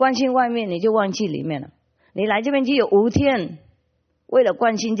时候你惯性外面，你就忘记里面了。你来这边只有5天，为了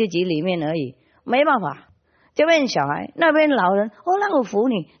惯性自己里面而已，没办法。这边小孩，那边老人，让我服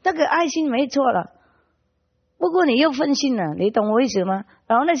你，那个爱心没错了。不过你又分心了，你懂我意思吗？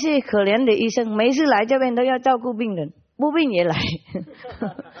然后那些可怜的医生，没事来这边都要照顾病人，不病也来，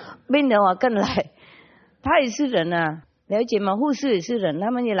病人我更来。他也是人啊，了解吗？护士也是人，他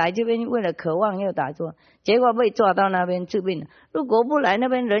们也来这边为了渴望要打坐，结果被抓到那边治病了。如果不来那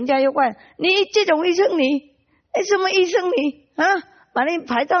边，人家又怪你这种医生你，什么医生你把你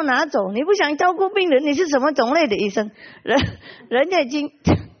牌照拿走，你不想照顾病人，你是什么种类的医生？人家已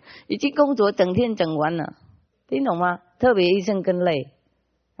经工作整天整完了，听懂吗？特别医生更累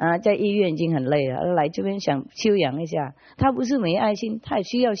在医院已经很累了，来这边想修养一下，他不是没爱心，他也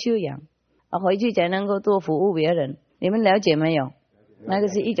需要修养回去才能够多服务别人。你们了解没有？那个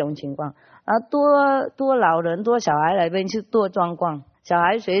是一种情况多老人多小孩来这边去多状况，小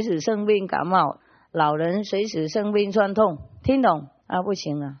孩随时生病感冒，老人随时生病酸痛，听懂？不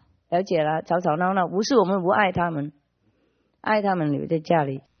行了，了解了，吵吵闹闹，不是我们不爱他们，爱他们留在家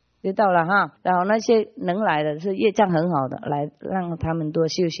里，知道了哈。然后那些能来的是业障很好的，来让他们多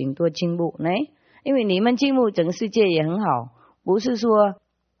修行多进步，因为你们进步整个世界也很好，不是说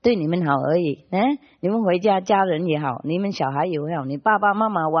对你们好而已，你们回家家人也好，你们小孩也会好，你爸爸妈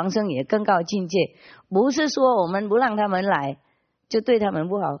妈往生也更高境界，不是说我们不让他们来就对他们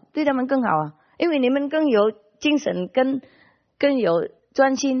不好，对他们更好因为你们更有精神，更有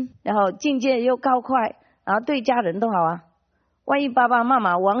专心，然后境界又高快，然后对家人都好啊。万一爸爸妈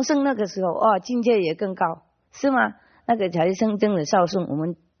妈往生那个时候，哇，境界也更高，是吗？那个才是真正的孝顺，我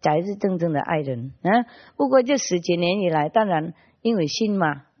们才是真正的爱人啊。不过这10几年以来，当然因为心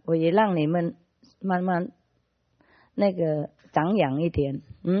嘛，我也让你们慢慢那个长养一点，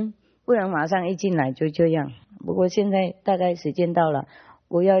不然马上一进来就这样。不过现在大概时间到了，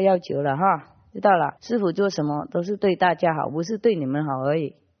我要求了哈，知道了。师父做什么都是对大家好，不是对你们好而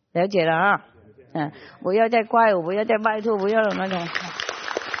已，了解了啊。不要再怪我，不要再拜托，不要有那种。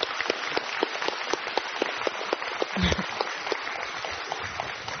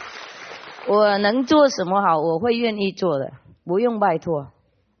我能做什么好，我会愿意做的，不用拜托，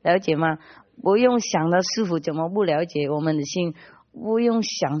了解吗？不用想到师父怎么不了解我们的心，不用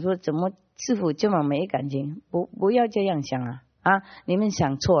想说怎么师父这么没感情，不要这样想啊！你们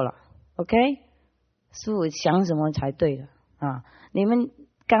想错了 ，OK？ 师父想什么才对的啊？你们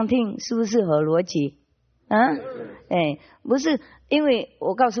刚听是不是合逻辑啊？不是，因为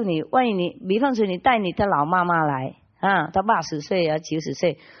我告诉你，万一你，比方说你带你的老妈妈来啊，她80岁啊90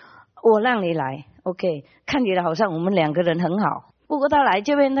岁。我让你来 ，OK， 看起来好像我们2个人很好，不过他来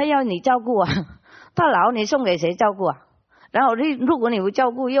这边他要你照顾啊，他老你送给谁照顾啊？然后如果你不照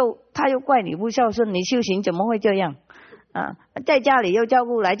顾，他又怪你不孝顺，你修行怎么会这样啊？在家里又照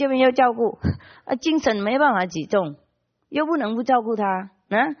顾，来这边又照顾，精神没办法集中，又不能不照顾他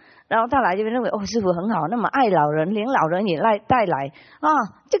然后他来这边认为师父很好，那么爱老人，连老人也带来啊，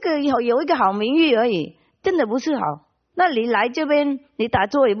这个有一个好名誉而已，真的不是好。那你来这边，你打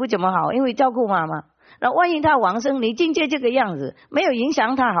坐也不怎么好，因为照顾妈妈。然后万一他往生，你境界这个样子，没有影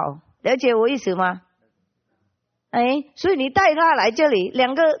响他好，了解我意思吗？所以你带他来这里，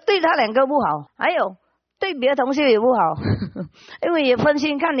对他2个不好，还有对别的同学也不好，因为也分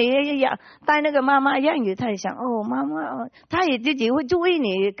心，看你带那个妈妈样子，他也想妈妈，他也自己会注意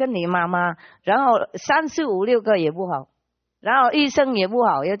你跟你妈妈，然后3、4、5、6个也不好。然后医生也不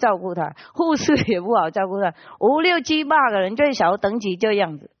好，要照顾他；护士也不好照顾他。5、6、7、8个人，最少等级这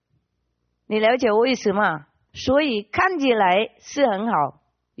样子，你了解我意思吗？所以看起来是很好，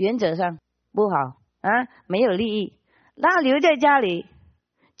原则上不好啊，没有利益。那留在家里，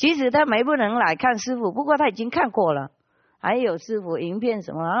即使他不能来看师父，不过他已经看过了，还有师父影片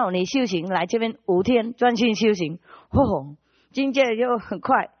什么，然后你修行来这边5天专心修行，境界就很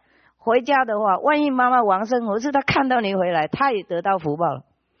快。回家的话，万一妈妈往生，或是他看到你回来，他也得到福报了。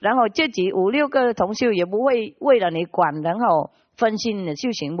然后自己5、6个同修也不会为了你管，然后分心的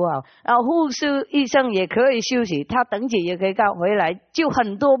修行不好。然后护士、医生也可以休息，他等级也可以高，回来就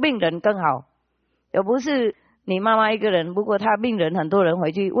很多病人更好。也不是你妈妈一个人，不过他病人很多人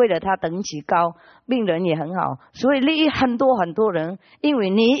回去，为了他等级高，病人也很好，所以利益很多很多人，因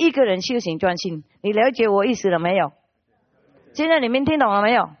为你一个人修行专心。你了解我意思了没有？现在你们听懂了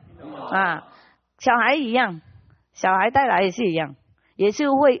没有？小孩一样，小孩带来也是一样，也是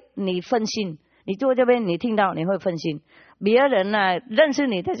会你分心。你坐这边，你听到你会分心，别人认识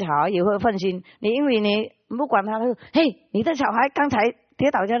你的小孩也会分心。因为你不管他，嘿，你的小孩刚才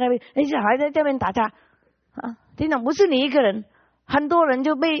跌倒在那边，小孩在这边打架听懂？不是你一个人，很多人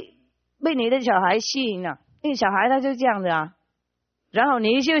就被你的小孩吸引了，因为小孩他就这样子然后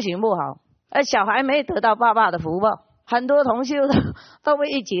你修行不好，小孩没得到爸爸的福报。很多同修都会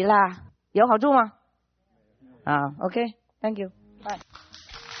一起拉，有好处吗？OK， Thank you， 拜。